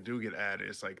they do get added,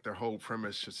 it's like their whole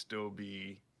premise should still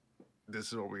be this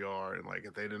is what we are, and like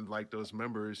if they didn't like those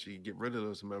members, you get rid of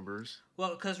those members.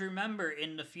 Well, because remember,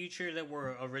 in the future that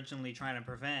we're originally trying to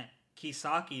prevent,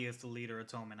 Kisaki is the leader of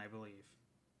Tomen, I believe.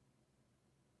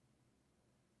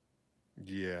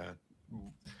 Yeah.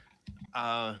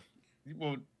 Uh,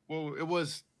 well, it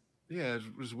was, yeah, it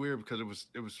was weird because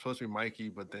it was supposed to be Mikey,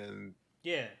 but then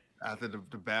Yeah. after the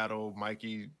battle,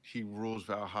 Mikey he rules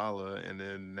Valhalla, and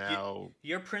then Y- now,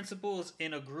 Your principles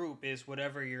in a group is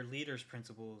whatever your leader's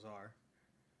principles are.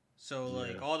 So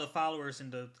like yeah, all the followers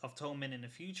in the of Tomen in the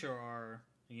future are,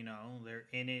 they're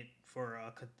in it for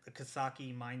a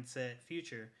Kasaki mindset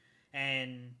future,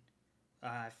 and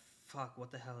uh, fuck,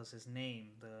 what the hell is his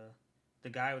name? The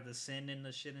guy with the sin in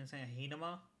the shit insane,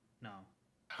 Hinama? No,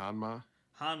 Hanma,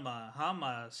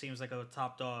 Hanma seems like a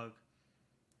top dog.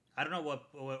 I don't know what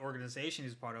organization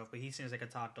he's part of, but he seems like a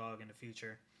top dog in the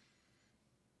future.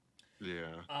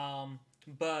 yeah.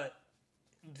 But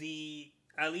the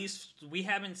at least we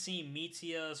haven't seen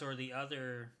Mitsuya's or the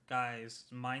other guys'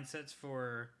 mindsets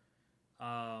for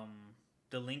um,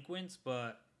 delinquents,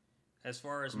 but as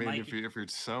far I as mean, Mikey, if you're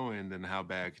sewing, then how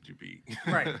bad could you be?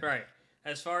 right, right.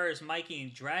 As far as Mikey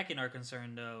and Draken are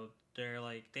concerned, though, they're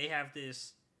like they have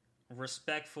this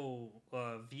respectful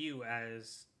view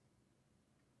as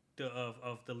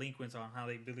of delinquents on how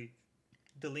they believe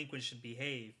delinquents should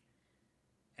behave,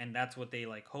 and that's what they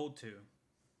like hold to.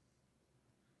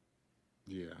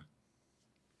 Yeah,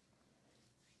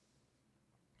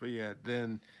 but yeah,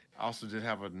 then I also did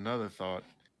have another thought.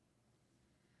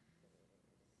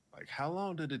 Like, how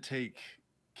long did it take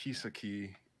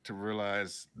Kisaki to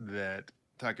realize that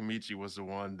Takamichi was the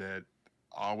one that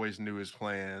always knew his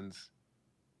plans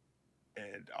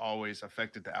and always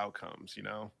affected the outcomes?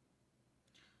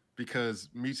 Because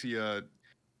Mitsuya,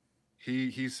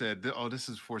 he said, "Oh, this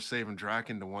is for saving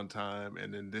Draken the one time,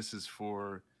 and then this is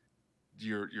for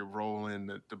your role in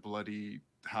the bloody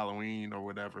Halloween or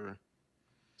whatever."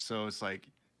 So it's like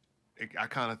I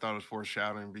kind of thought it was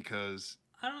foreshadowing because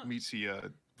I don't.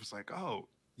 Mitsuya was like, "Oh,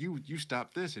 you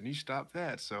stopped this and you stopped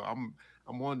that." So I'm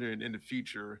wondering in the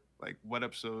future, like what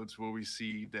episodes will we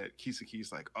see that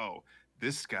Kisaki's like, "Oh,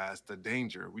 this guy's the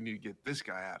danger. We need to get this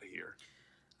guy out of here."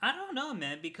 I don't know,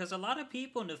 man, because a lot of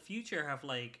people in the future have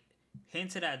like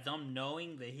hinted at them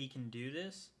knowing that he can do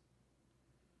this.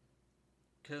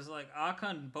 Because like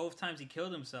Akon, both times he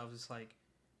killed himself, it's like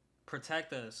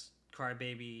protect us,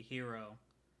 crybaby hero.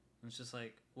 And it's just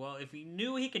like, well, if you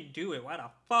knew he could do it, why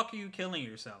the fuck are you killing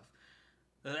yourself?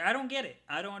 I don't get it.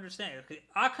 I don't understand.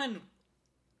 Akon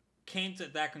came to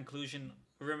that conclusion.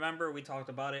 Remember, we talked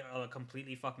about it a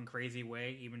completely fucking crazy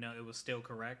way, even though it was still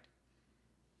correct.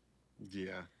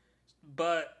 Yeah,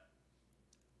 But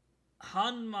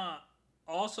Hanma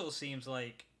also seems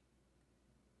like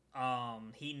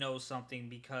he knows something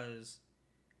because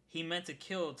he meant to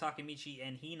kill Takemichi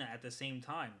and Hina at the same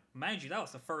time. Mind you, that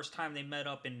was the first time they met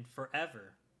up in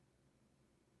forever.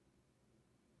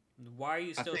 Why are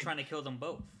you I still think trying to kill them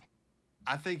both?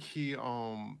 I think he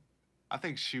I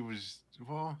think she was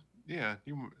well, yeah,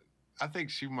 I think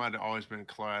she might have always been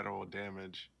collateral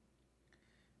damage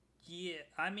Yeah,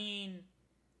 I mean,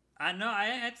 I know.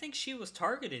 I think she was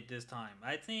targeted this time.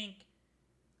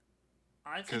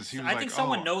 because he was I think like,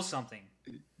 someone "Oh, knows something.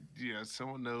 yeah,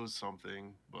 someone knows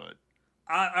something," but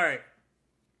All right.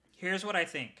 Here's what I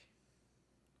think.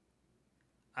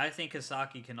 I think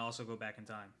Kasaki can also go back in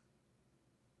time.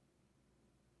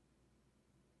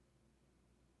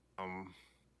 um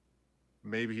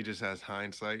maybe he just has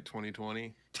hindsight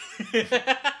 2020,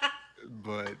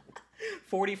 but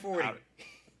 40-40. I,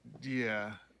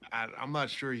 yeah, I'm not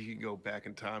sure he can go back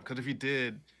in time because if he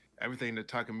did, everything that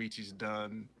Takamichi's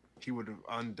done, he would have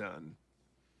undone,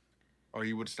 or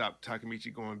he would stop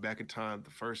Takamichi going back in time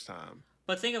the first time.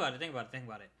 But think about it. Think about it. Think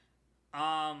about it.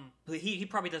 But he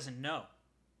probably doesn't know.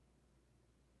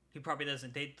 He probably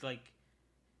doesn't. They like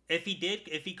if he did,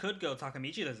 if he could go,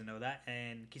 Takamichi doesn't know that,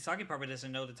 and Kisaki probably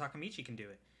doesn't know that Takamichi can do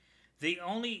it. The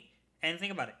only and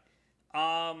think about it.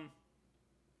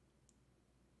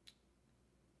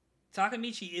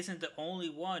 Takamichi isn't the only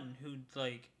one who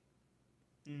like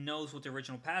knows what the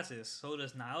original path is. So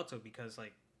does Naoto because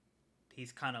like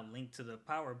he's kind of linked to the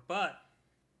power. But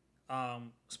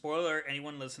spoiler,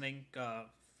 anyone listening,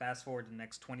 fast forward the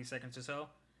next 20 seconds or so.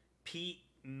 Pete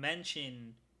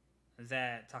mentioned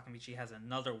that Takamichi has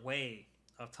another way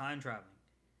of time traveling.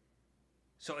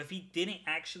 So if he didn't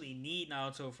actually need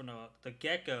Naruto from the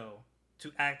get go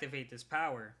to activate this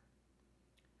power,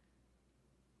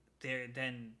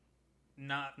 then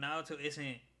Naruto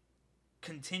isn't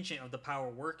contingent of the power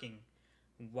working.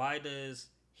 Why does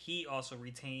he also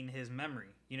retain his memory?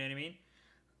 You know what I mean?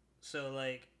 So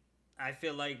like, I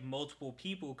feel like multiple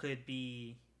people could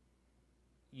be,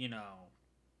 you know,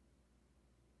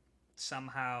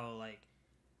 somehow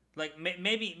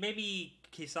maybe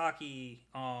Kisaki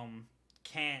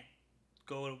can't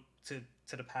go to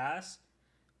the past,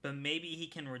 but maybe he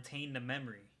can retain the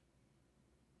memory,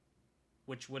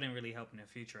 which wouldn't really help in the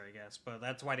future, I guess. But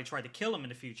that's why they tried to kill him in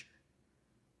the future.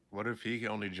 What if he can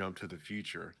only jump to the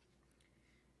future?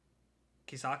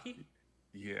 Kisaki?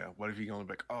 Yeah. What if he can only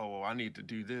be like, oh, well, I need to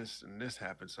do this and this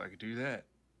happened so I could do that?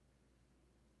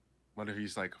 What if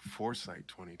he's like Foresight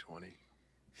 2020?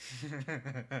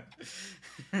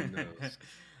 Who knows?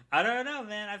 I don't know,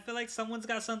 man. I feel like someone's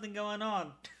got something going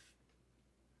on.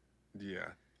 Yeah.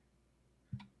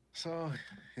 So,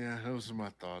 yeah, those are my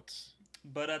thoughts.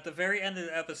 But at the very end of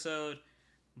the episode,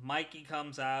 Mikey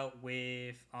comes out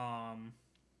with Hanma.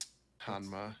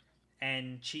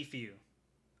 and Chifu.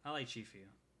 I like Chifu.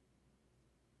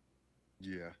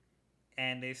 Yeah.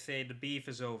 And they say the beef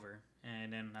is over,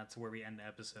 and then that's where we end the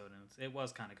episode, and it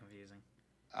was kind of confusing.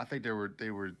 I think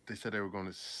they said they were going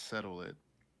to settle it.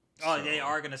 Oh, so they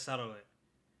are going to settle it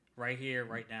right here,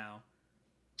 right now.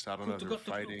 So I don't know if they're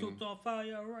fighting. On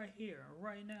fire right here,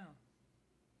 right now.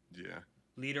 Yeah.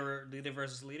 Leader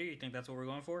versus leader. You think that's what we're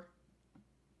going for?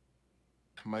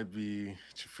 Might be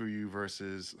Chifuyu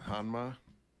versus Hanma.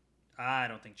 I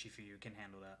don't think Chifuyu can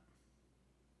handle that.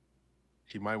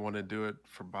 He might want to do it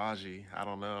for Baji. I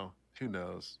don't know. Who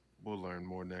knows? We'll learn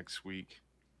more next week.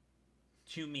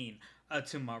 You mean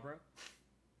tomorrow?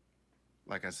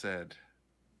 Like I said,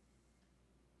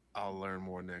 I'll learn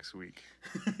more next week.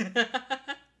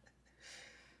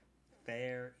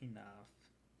 Fair enough.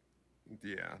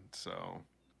 Yeah, so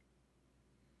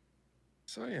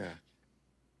yeah.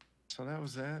 So that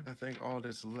was that. I think all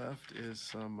that's left is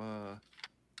some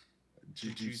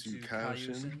Jujutsu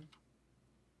Kaisen.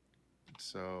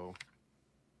 So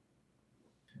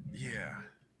yeah.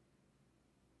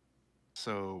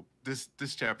 So this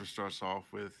chapter starts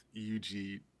off with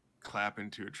Yuji clapping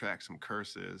to attract some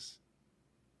curses.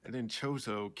 And then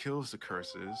Chozo kills the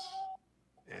curses.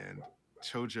 And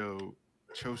Choso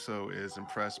is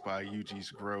impressed by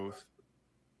Yuji's growth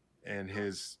and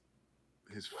his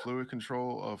fluid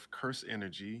control of curse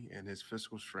energy and his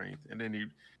physical strength. And then he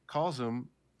calls him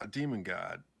a demon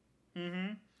god.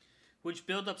 Mm-hmm. Which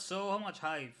built up so much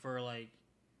hype for like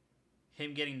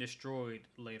him getting destroyed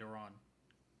later on.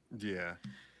 Yeah.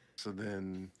 So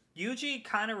then Yuji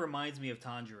kind of reminds me of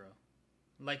Tanjiro.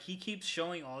 Like, he keeps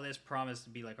showing all this promise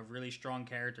to be like a really strong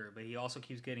character, but he also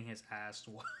keeps getting his ass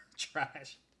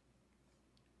trashed.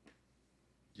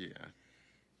 Yeah.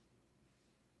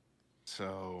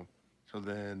 So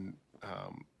then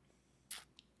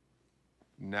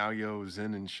Naoyo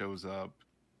Zenin shows up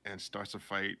and starts a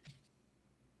fight.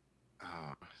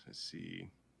 Let's see.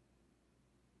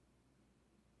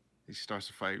 He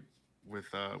starts a fight with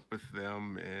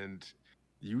them, and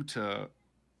Yuta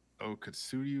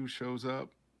Okatsuyu shows up,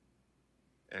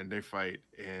 and they fight.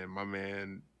 And my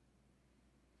man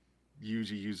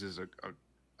Yuji uses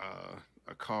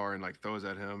a car and like throws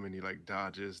at him, and he like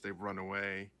dodges. They run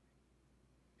away,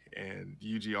 and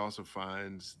Yuji also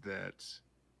finds that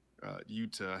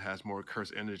Yuta has more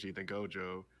curse energy than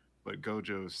Gojo, but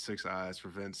Gojo's 6 eyes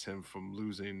prevents him from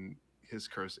losing his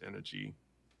curse energy.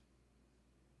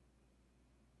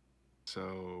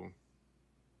 So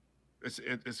it's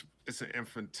an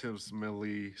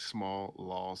infinitesimally small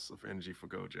loss of energy for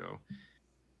Gojo.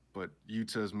 But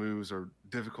Yuta's moves are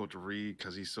difficult to read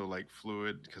because he's so like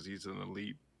fluid, because he's an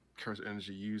elite curse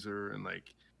energy user, and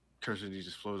like curse energy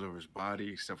just flows over his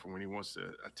body except for when he wants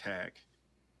to attack.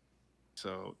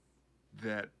 So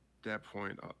that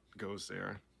point goes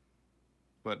there.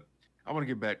 But I want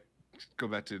to go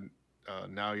back to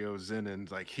Naoyo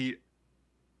Zenin. Like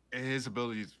his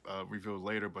abilities revealed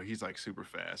later, but he's like super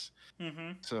fast.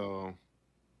 Mm-hmm. So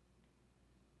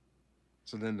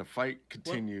then the fight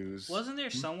continues. Wasn't there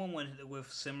someone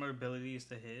with similar abilities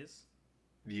to his?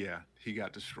 Yeah, he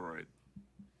got destroyed.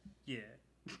 Yeah.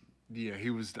 Yeah, he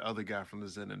was the other guy from the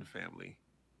Zenin family.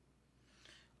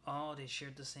 Oh, they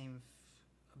shared the same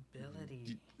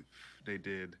ability. They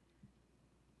did.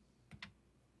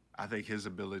 I think his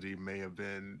ability may have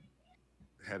been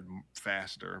had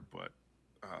faster, but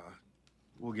uh,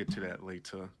 we'll get to that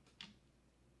later.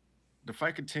 The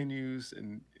fight continues,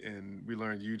 and we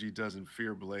learn Yuji doesn't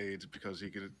fear blades because he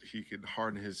could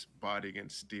harden his body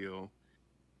against steel,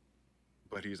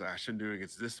 but he's like, I shouldn't do it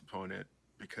against this opponent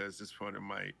because this opponent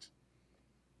might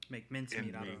Make mincemeat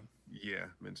end out of me. him. Yeah,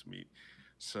 mincemeat.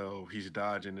 So he's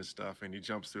dodging this stuff, and he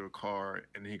jumps through a car,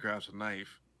 and he grabs a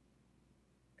knife,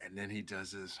 and then he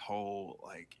does this whole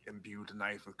like imbue the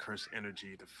knife with cursed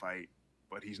energy to fight,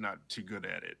 but he's not too good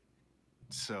at it.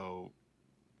 So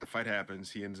the fight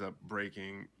happens. He ends up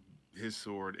breaking his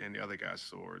sword and the other guy's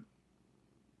sword,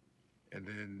 and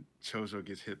then Chozo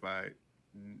gets hit by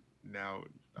now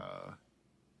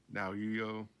now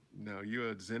Yuyo now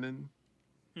Yua Zenin,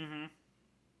 Mm-hmm.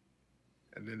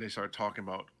 and then they start talking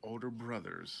about older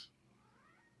brothers,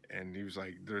 and he was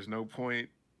like, "There's no point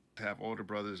to have older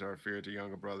brothers or fear to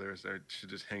younger brothers. They should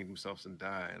just hang themselves and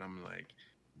die." And I'm like,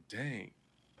 "Dang,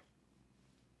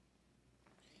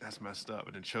 that's messed up."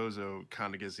 And then Chozo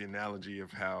kind of gives the analogy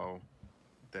of how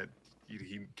that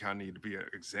he kind of need to be an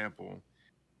example.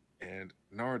 And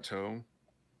Naruto,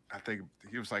 I think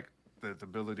he was like the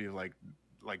ability of like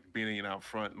being out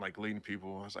front and like leading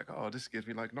people. I was like, oh, this gives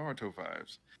me like Naruto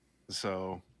vibes.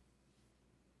 So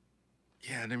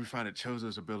yeah, and then we find that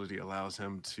Chozo's ability allows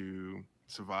him to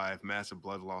survive massive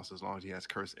blood loss as long as he has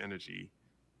cursed energy.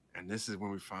 And this is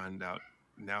when we find out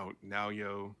now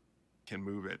Yo can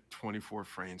move at 24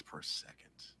 frames per second.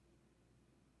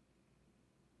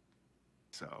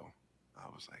 So I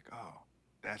was like, oh,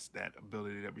 that's that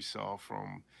ability that we saw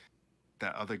from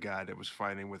that other guy that was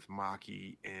fighting with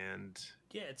Maki and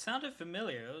Yeah, it sounded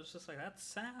familiar. It was just like that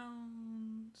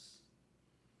sounds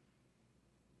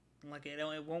like it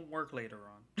won't work later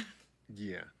on.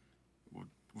 yeah,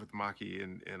 with Maki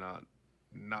and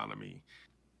Nanami.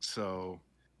 So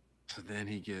then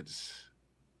he gets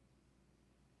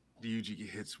Yuji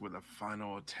hits with a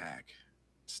final attack,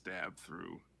 stab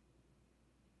through,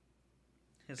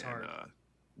 His and heart.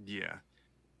 yeah,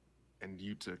 and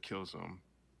Yuta kills him.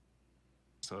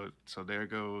 So there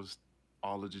goes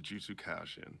all of Jujutsu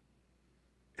Kaisen.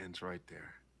 Ends right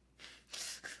there.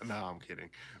 No, I'm kidding.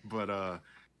 But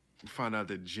we find out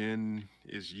that Jin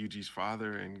is Yuji's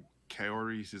father and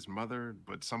Kaori's his mother,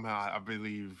 but somehow I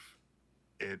believe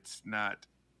it's not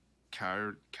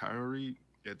Kaori.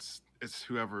 It's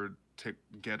whoever took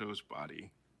Geto's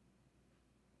body.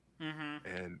 Mm-hmm.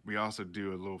 And we also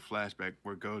do a little flashback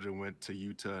where Gojo went to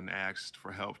Yuta and asked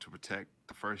for help to protect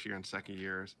the first year and second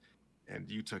years, and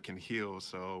Yuta can heal.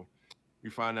 So we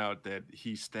find out that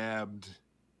he stabbed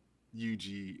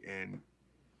Yuji and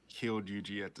killed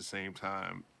Yuji at the same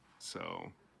time.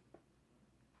 So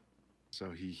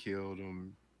he healed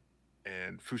him,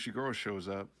 and Fushiguro shows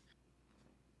up,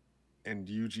 and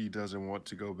Yuji doesn't want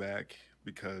to go back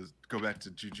to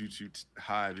Jujutsu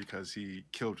High because he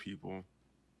killed people,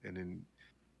 and then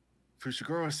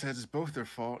Fushiguro says it's both their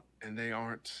fault, and they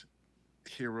aren't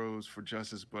heroes for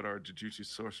justice, but are Jujutsu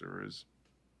sorcerers.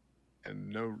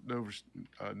 And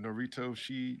Norito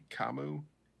Shikamu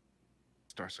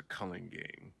starts a culling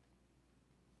game.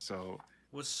 So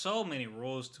With so many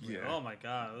rules to it. yeah, Oh my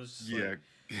god. It was just like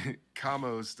yeah,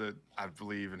 Kamo's that I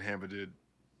believe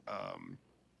um,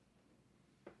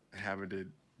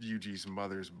 inhabited Yuji's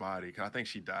mother's body. 'Cause I think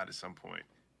she died at some point.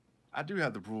 I do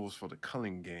have the rules for the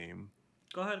culling game.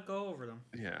 go ahead, go over them.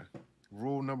 Yeah.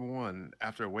 Rule number one: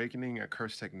 after awakening a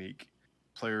curse technique,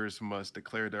 players must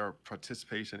declare their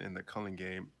participation in the culling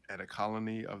game at a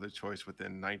colony of their choice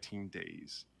within 19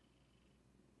 days.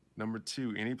 Number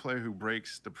two: any player who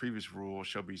breaks the previous rule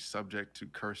shall be subject to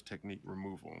curse technique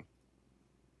removal.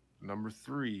 Number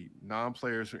three: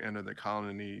 non-players who enter the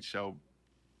colony shall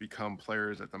become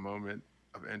players at the moment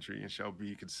of entry and shall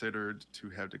be considered to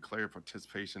have declared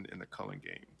participation in the culling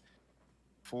game.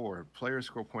 Four, players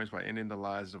score points by ending the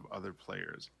lives of other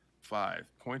players. Five,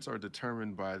 points are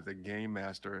determined by the game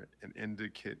master and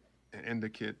indicate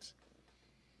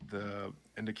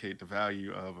the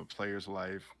value of a player's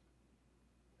life.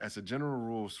 As a general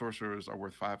rule, sorcerers are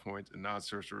worth 5 points and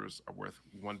non-sorcerers are worth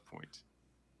 1 point.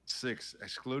 Six,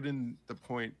 excluding the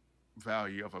point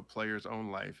value of a player's own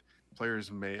life,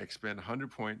 players may expend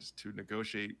 100 points to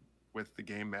negotiate with the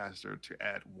game master to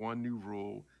add one new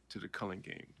rule to the culling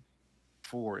game.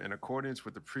 Four, in accordance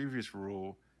with the previous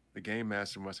rule, the game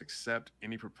master must accept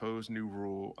any proposed new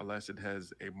rule unless it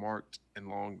has a marked and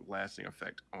long lasting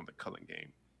effect on the culling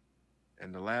game.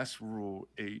 And the last rule,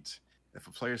 eight, if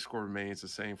a player's score remains the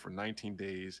same for 19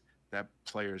 days, that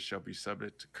player shall be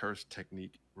subject to curse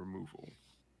technique removal.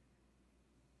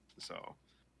 So,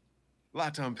 a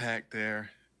lot to unpack there.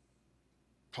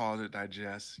 Pause it,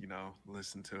 digest,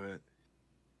 listen to it.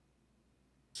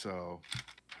 So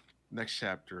next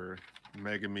chapter,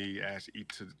 Megami asks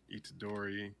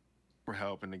Itadori for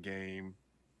help in the game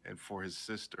and for his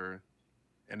sister.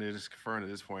 And it is confirmed at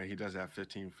this point he does have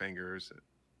 15 fingers.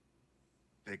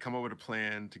 They come up with a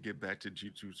plan to get back to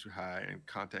Jujutsu High and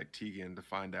contact Tegan to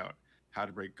find out how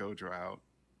to break Gojo out.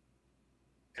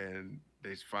 And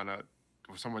they find out,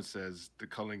 or someone says the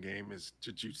culling game is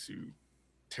Jujutsu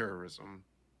terrorism.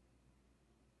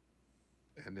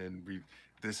 And then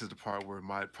this is the part where it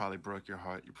might probably broke your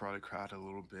heart. You probably cried a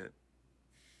little bit.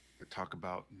 They talk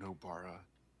about Nobara.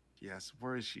 Yes,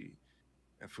 where is she?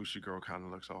 And Fushiguro kind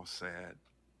of looks all sad.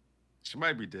 She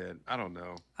might be dead. I don't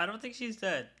know. I don't think she's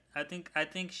dead. I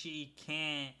think she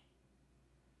can't.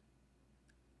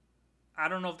 I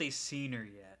don't know if they've seen her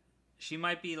yet. She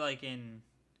might be like in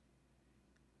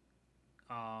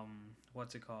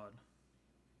what's it called?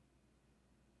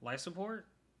 Life support,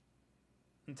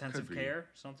 Could intensive be. care,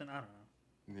 something. I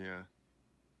don't know. Yeah.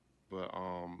 But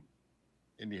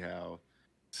anyhow,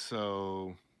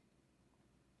 so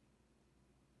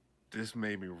this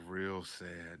made me real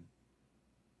sad.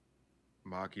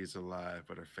 Maki is alive,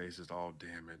 but her face is all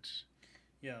damaged.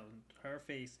 Yo, her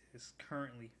face is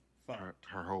currently Her fucked.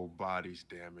 her whole body's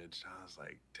damaged. I was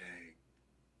like, dang,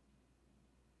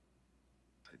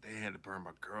 like they had to burn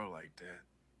my girl like that.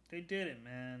 They did it,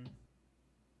 man.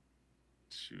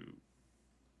 Shoot.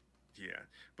 Yeah.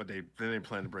 But they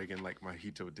plan to break in like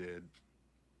Mahito did.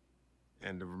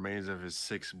 And the remains of his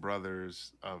six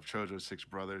brothers, of Chojo's six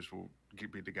brothers, will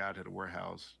be the guy to the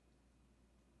warehouse.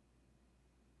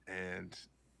 And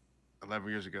 11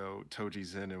 years ago, Toji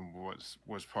Zenin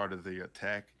was part of the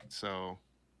attack. So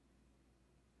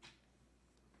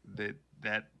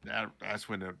that's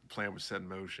when the plan was set in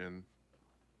motion.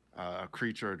 A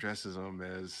creature addresses him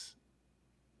as,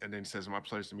 and then says, "My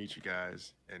pleasure to meet you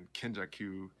guys." And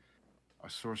Kenjaku, a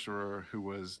sorcerer who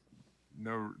was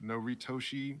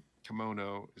Noritoshi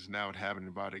Kimono, is now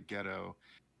inhabited by the ghetto.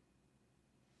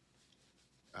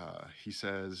 He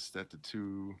says that that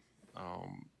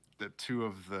two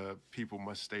of the people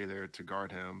must stay there to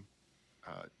guard him.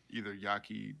 Either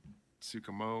Yaki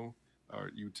Tsukumo or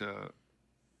Yuta,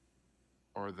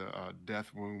 or the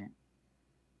death room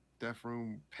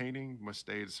painting must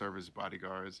stay to serve as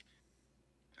bodyguards.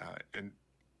 And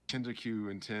Kenjaku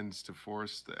intends to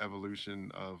force the evolution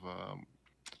of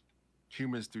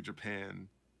humans through Japan,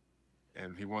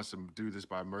 and he wants to do this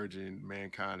by merging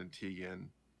mankind and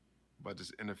Tegan, but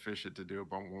it's inefficient to do it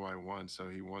by one by one. So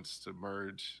he wants to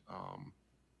merge.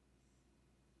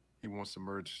 He wants to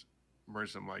merge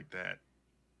them like that,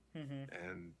 Mm-hmm.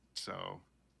 and so,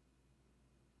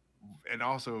 and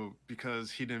also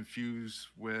because he didn't fuse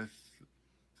with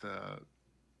the,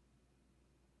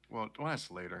 well,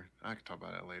 that's later. I can talk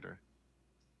about that later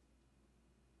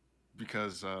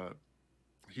because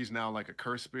he's now like a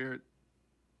curse spirit.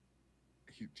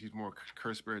 He's more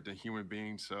curse spirit than human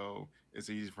being, so it's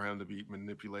easy for him to be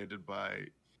manipulated by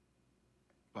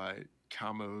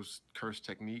Kamo's curse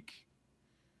technique.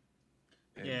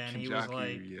 And Yeah, and he was Kenjaku,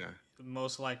 like, yeah,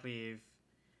 most likely if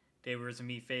they were to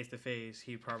meet face to face,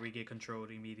 he'd probably get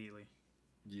controlled immediately.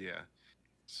 yeah.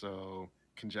 So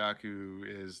Kenjaku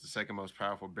is the second most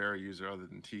powerful barrier user other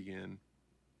than Tegan,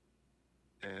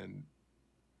 and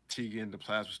Tegan, the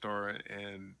Plasma Star,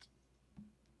 and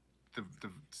the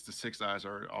the Six Eyes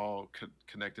are all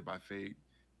connected by fate.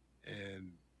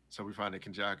 And so we find that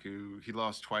Kenjaku, he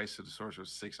lost twice to the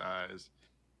Sorcerer's Six Eyes,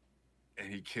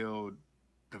 and he killed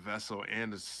the vessel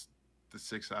and the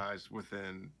Six Eyes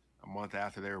within a month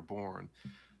after they were born.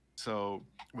 So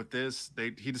with this,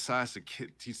 he decides to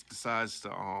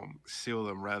seal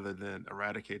them rather than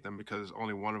eradicate them because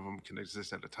only one of them can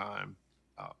exist at a time.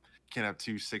 Can't have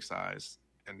two Six Eyes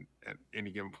and at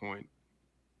any given point.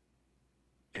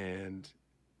 And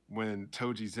when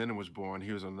Toji Zenin was born,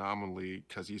 he was an anomaly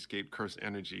because he escaped cursed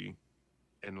energy,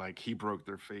 and like he broke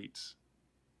their fates.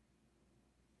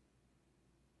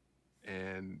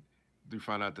 And we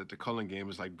find out that the culling game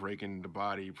is like breaking the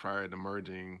body prior to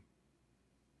merging.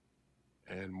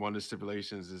 And one of the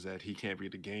stipulations is that he can't be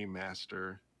the game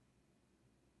master.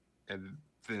 And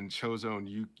then Chozo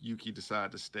and Yuki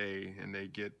decide to stay, and they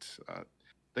get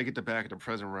the back of the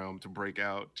present realm to break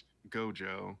out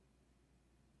Gojo.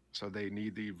 So they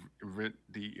need the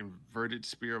inverted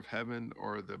spear of heaven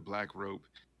or the black rope.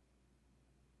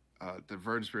 The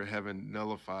inverted spear of heaven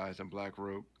nullifies, and black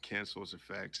rope cancels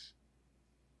effects.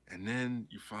 And then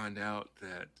you find out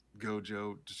that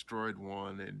Gojo destroyed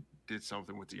one and did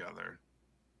something with the other.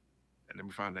 And then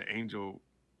we find an angel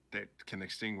that can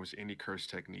extinguish any curse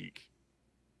technique.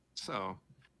 So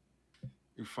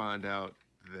you find out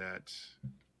that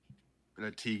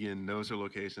Tegan knows her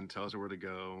location, tells her where to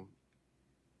go,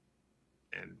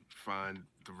 and find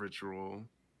the ritual.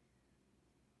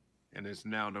 And it's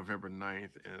now November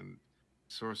 9th, and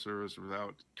sorcerers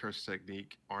without curse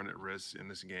technique aren't at risk in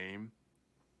this game.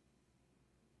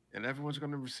 And everyone's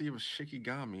going to receive a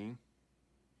Shikigami.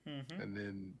 Mm-hmm. And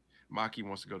then Maki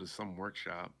wants to go to some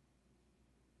workshop.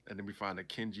 And then we find that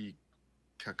Kenji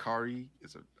Kakari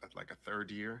is like a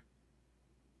third year.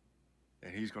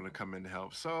 And he's going to come in to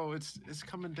help. So it's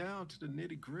coming down to the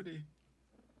nitty gritty.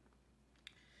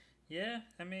 Yeah,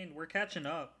 I mean, we're catching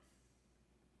up.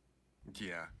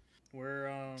 Yeah. We're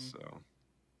So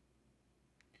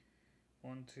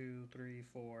 1, 2, 3,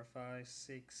 4, 5,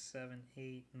 6, 7,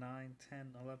 8, 9, 10,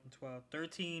 11, 12,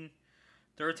 13,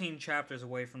 13 chapters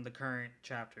away from the current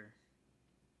chapter.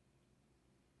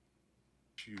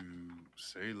 you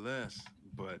say less.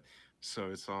 But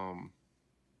so it's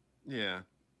yeah,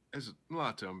 it's a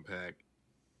lot to unpack.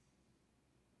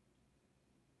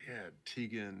 Yeah,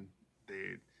 Tegan,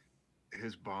 they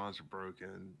his bonds are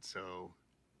broken, so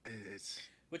it's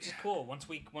Which is yeah. cool. Once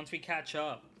we catch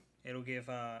up, it'll give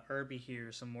Irby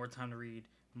here some more time to read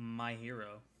My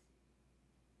Hero.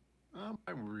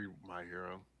 I read My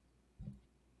Hero.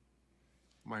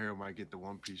 My Hero might get the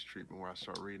One Piece treatment where I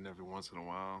start reading every once in a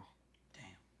while. Damn.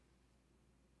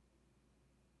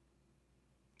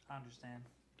 I understand.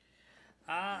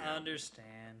 I Yeah,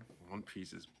 understand. One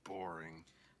Piece is boring.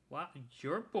 Wow,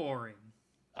 you're boring.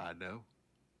 I know.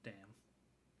 Damn.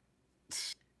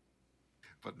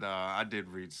 But I did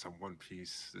read some One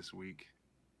Piece this week.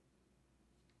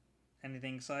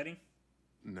 Anything exciting?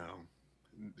 No,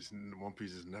 One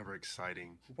Piece is never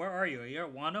exciting. Where are you? Are you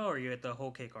at Wano or are you at the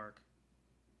whole cake arc?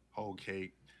 Whole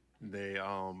cake. They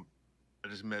I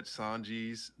just met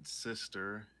Sanji's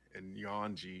sister and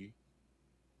Yanji.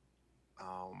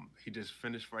 He just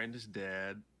finished fighting his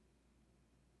dad.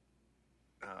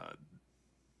 Uh,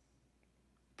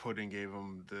 Pudding gave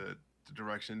him the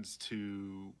directions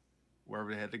to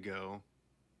wherever they had to go,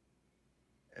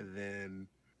 and then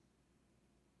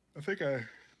I think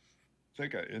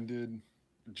I ended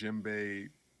Jimbei.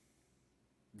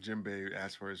 Jimbei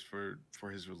asked for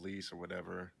his release or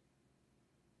whatever.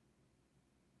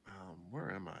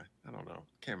 Where am I? I don't know.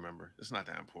 Can't remember. It's not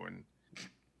that important.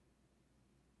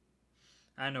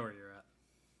 I know where you're at.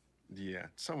 Yeah,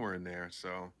 somewhere in there.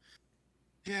 So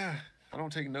yeah, I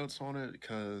don't take notes on it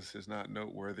because it's not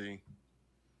noteworthy.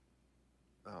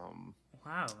 Um,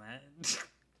 Wow, man.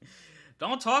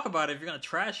 Don't talk about it if you're gonna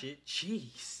trash it.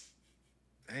 Jeez.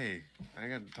 hey, I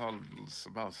got to talk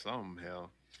about some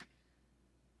hell.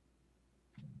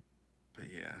 But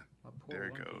yeah, My poor there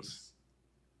it One goes. Piece.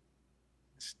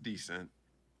 It's decent.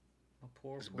 My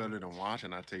poor. It's poor better One than Piece.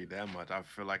 watching. I tell you that much. I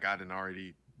feel like I didn't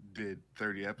already did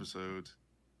 30 episodes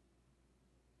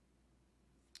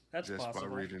That's just by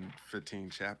possible. reading 15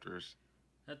 chapters.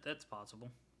 That's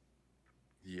possible.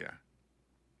 Yeah,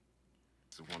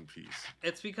 it's a One Piece.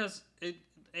 It's because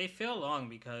they feel long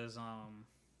because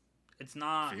it's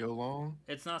not Feel long?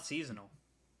 seasonal.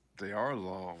 They are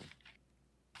long.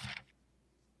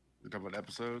 You talking about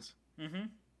episodes? Mm-hmm.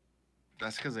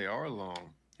 That's because they are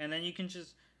long. And then you can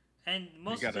just and You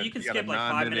most got a you can you got a skip like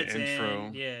 5 9 minute minutes intro.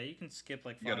 in. Yeah, you can skip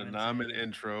like You got 5 a minutes 9 minute in.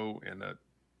 intro and a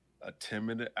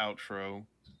 10-minute outro,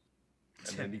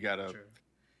 and then you True.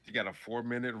 got a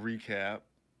 4-minute recap.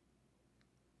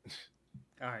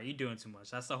 All right, you're doing too much.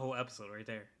 That's the whole episode right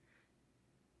there.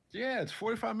 Yeah, it's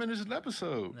 45 minutes an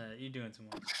episode. You're doing too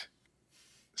much.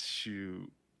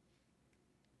 Shoot.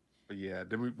 But yeah,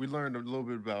 then we learned a little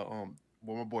bit about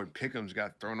well, my boy Pickums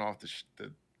got thrown off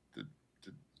the,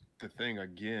 the thing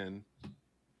again,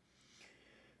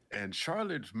 and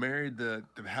Charlotte married the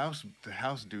house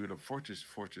dude, a fortress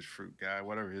fruit guy,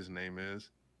 whatever his name is.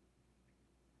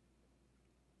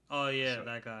 Oh yeah, So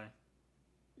that guy.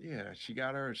 yeah, she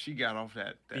got off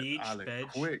that Beach, island veg.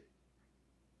 quick.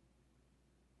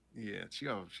 Yeah, she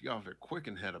got off there quick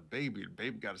and had a baby. The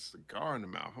baby got a cigar in the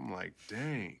mouth. I'm like,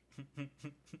 dang.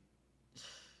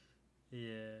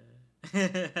 Yeah.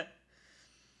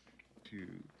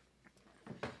 Dude.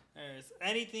 Is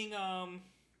anything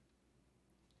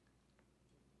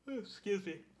excuse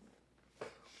me.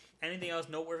 Anything else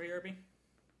noteworthy, Irby?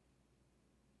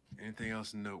 Anything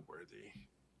else noteworthy?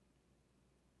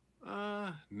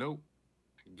 Nope.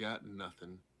 Got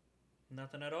nothing.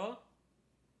 Nothing at all?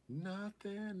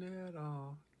 Nothing at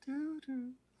all. Do.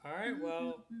 Alright,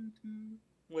 well,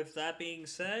 with that being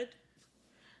said,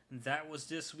 that was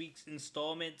this week's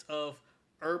installment of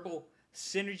Herbal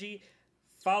Synergy.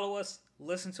 Follow us,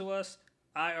 listen to us,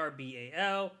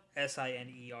 IRBAL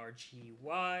SINERGY,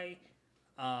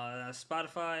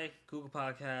 Spotify, Google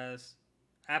Podcasts,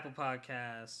 Apple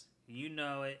Podcasts, you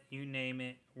know it, you name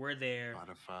it, we're there.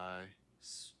 Spotify.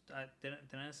 Didn't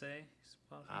I say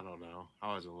Spotify? I don't know.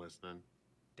 I wasn't listening.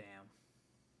 Damn.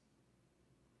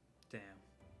 Damn.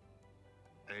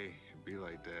 Hey, it be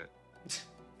like that.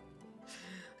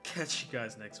 Catch you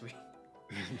guys next week.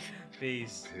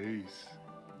 Peace. Peace.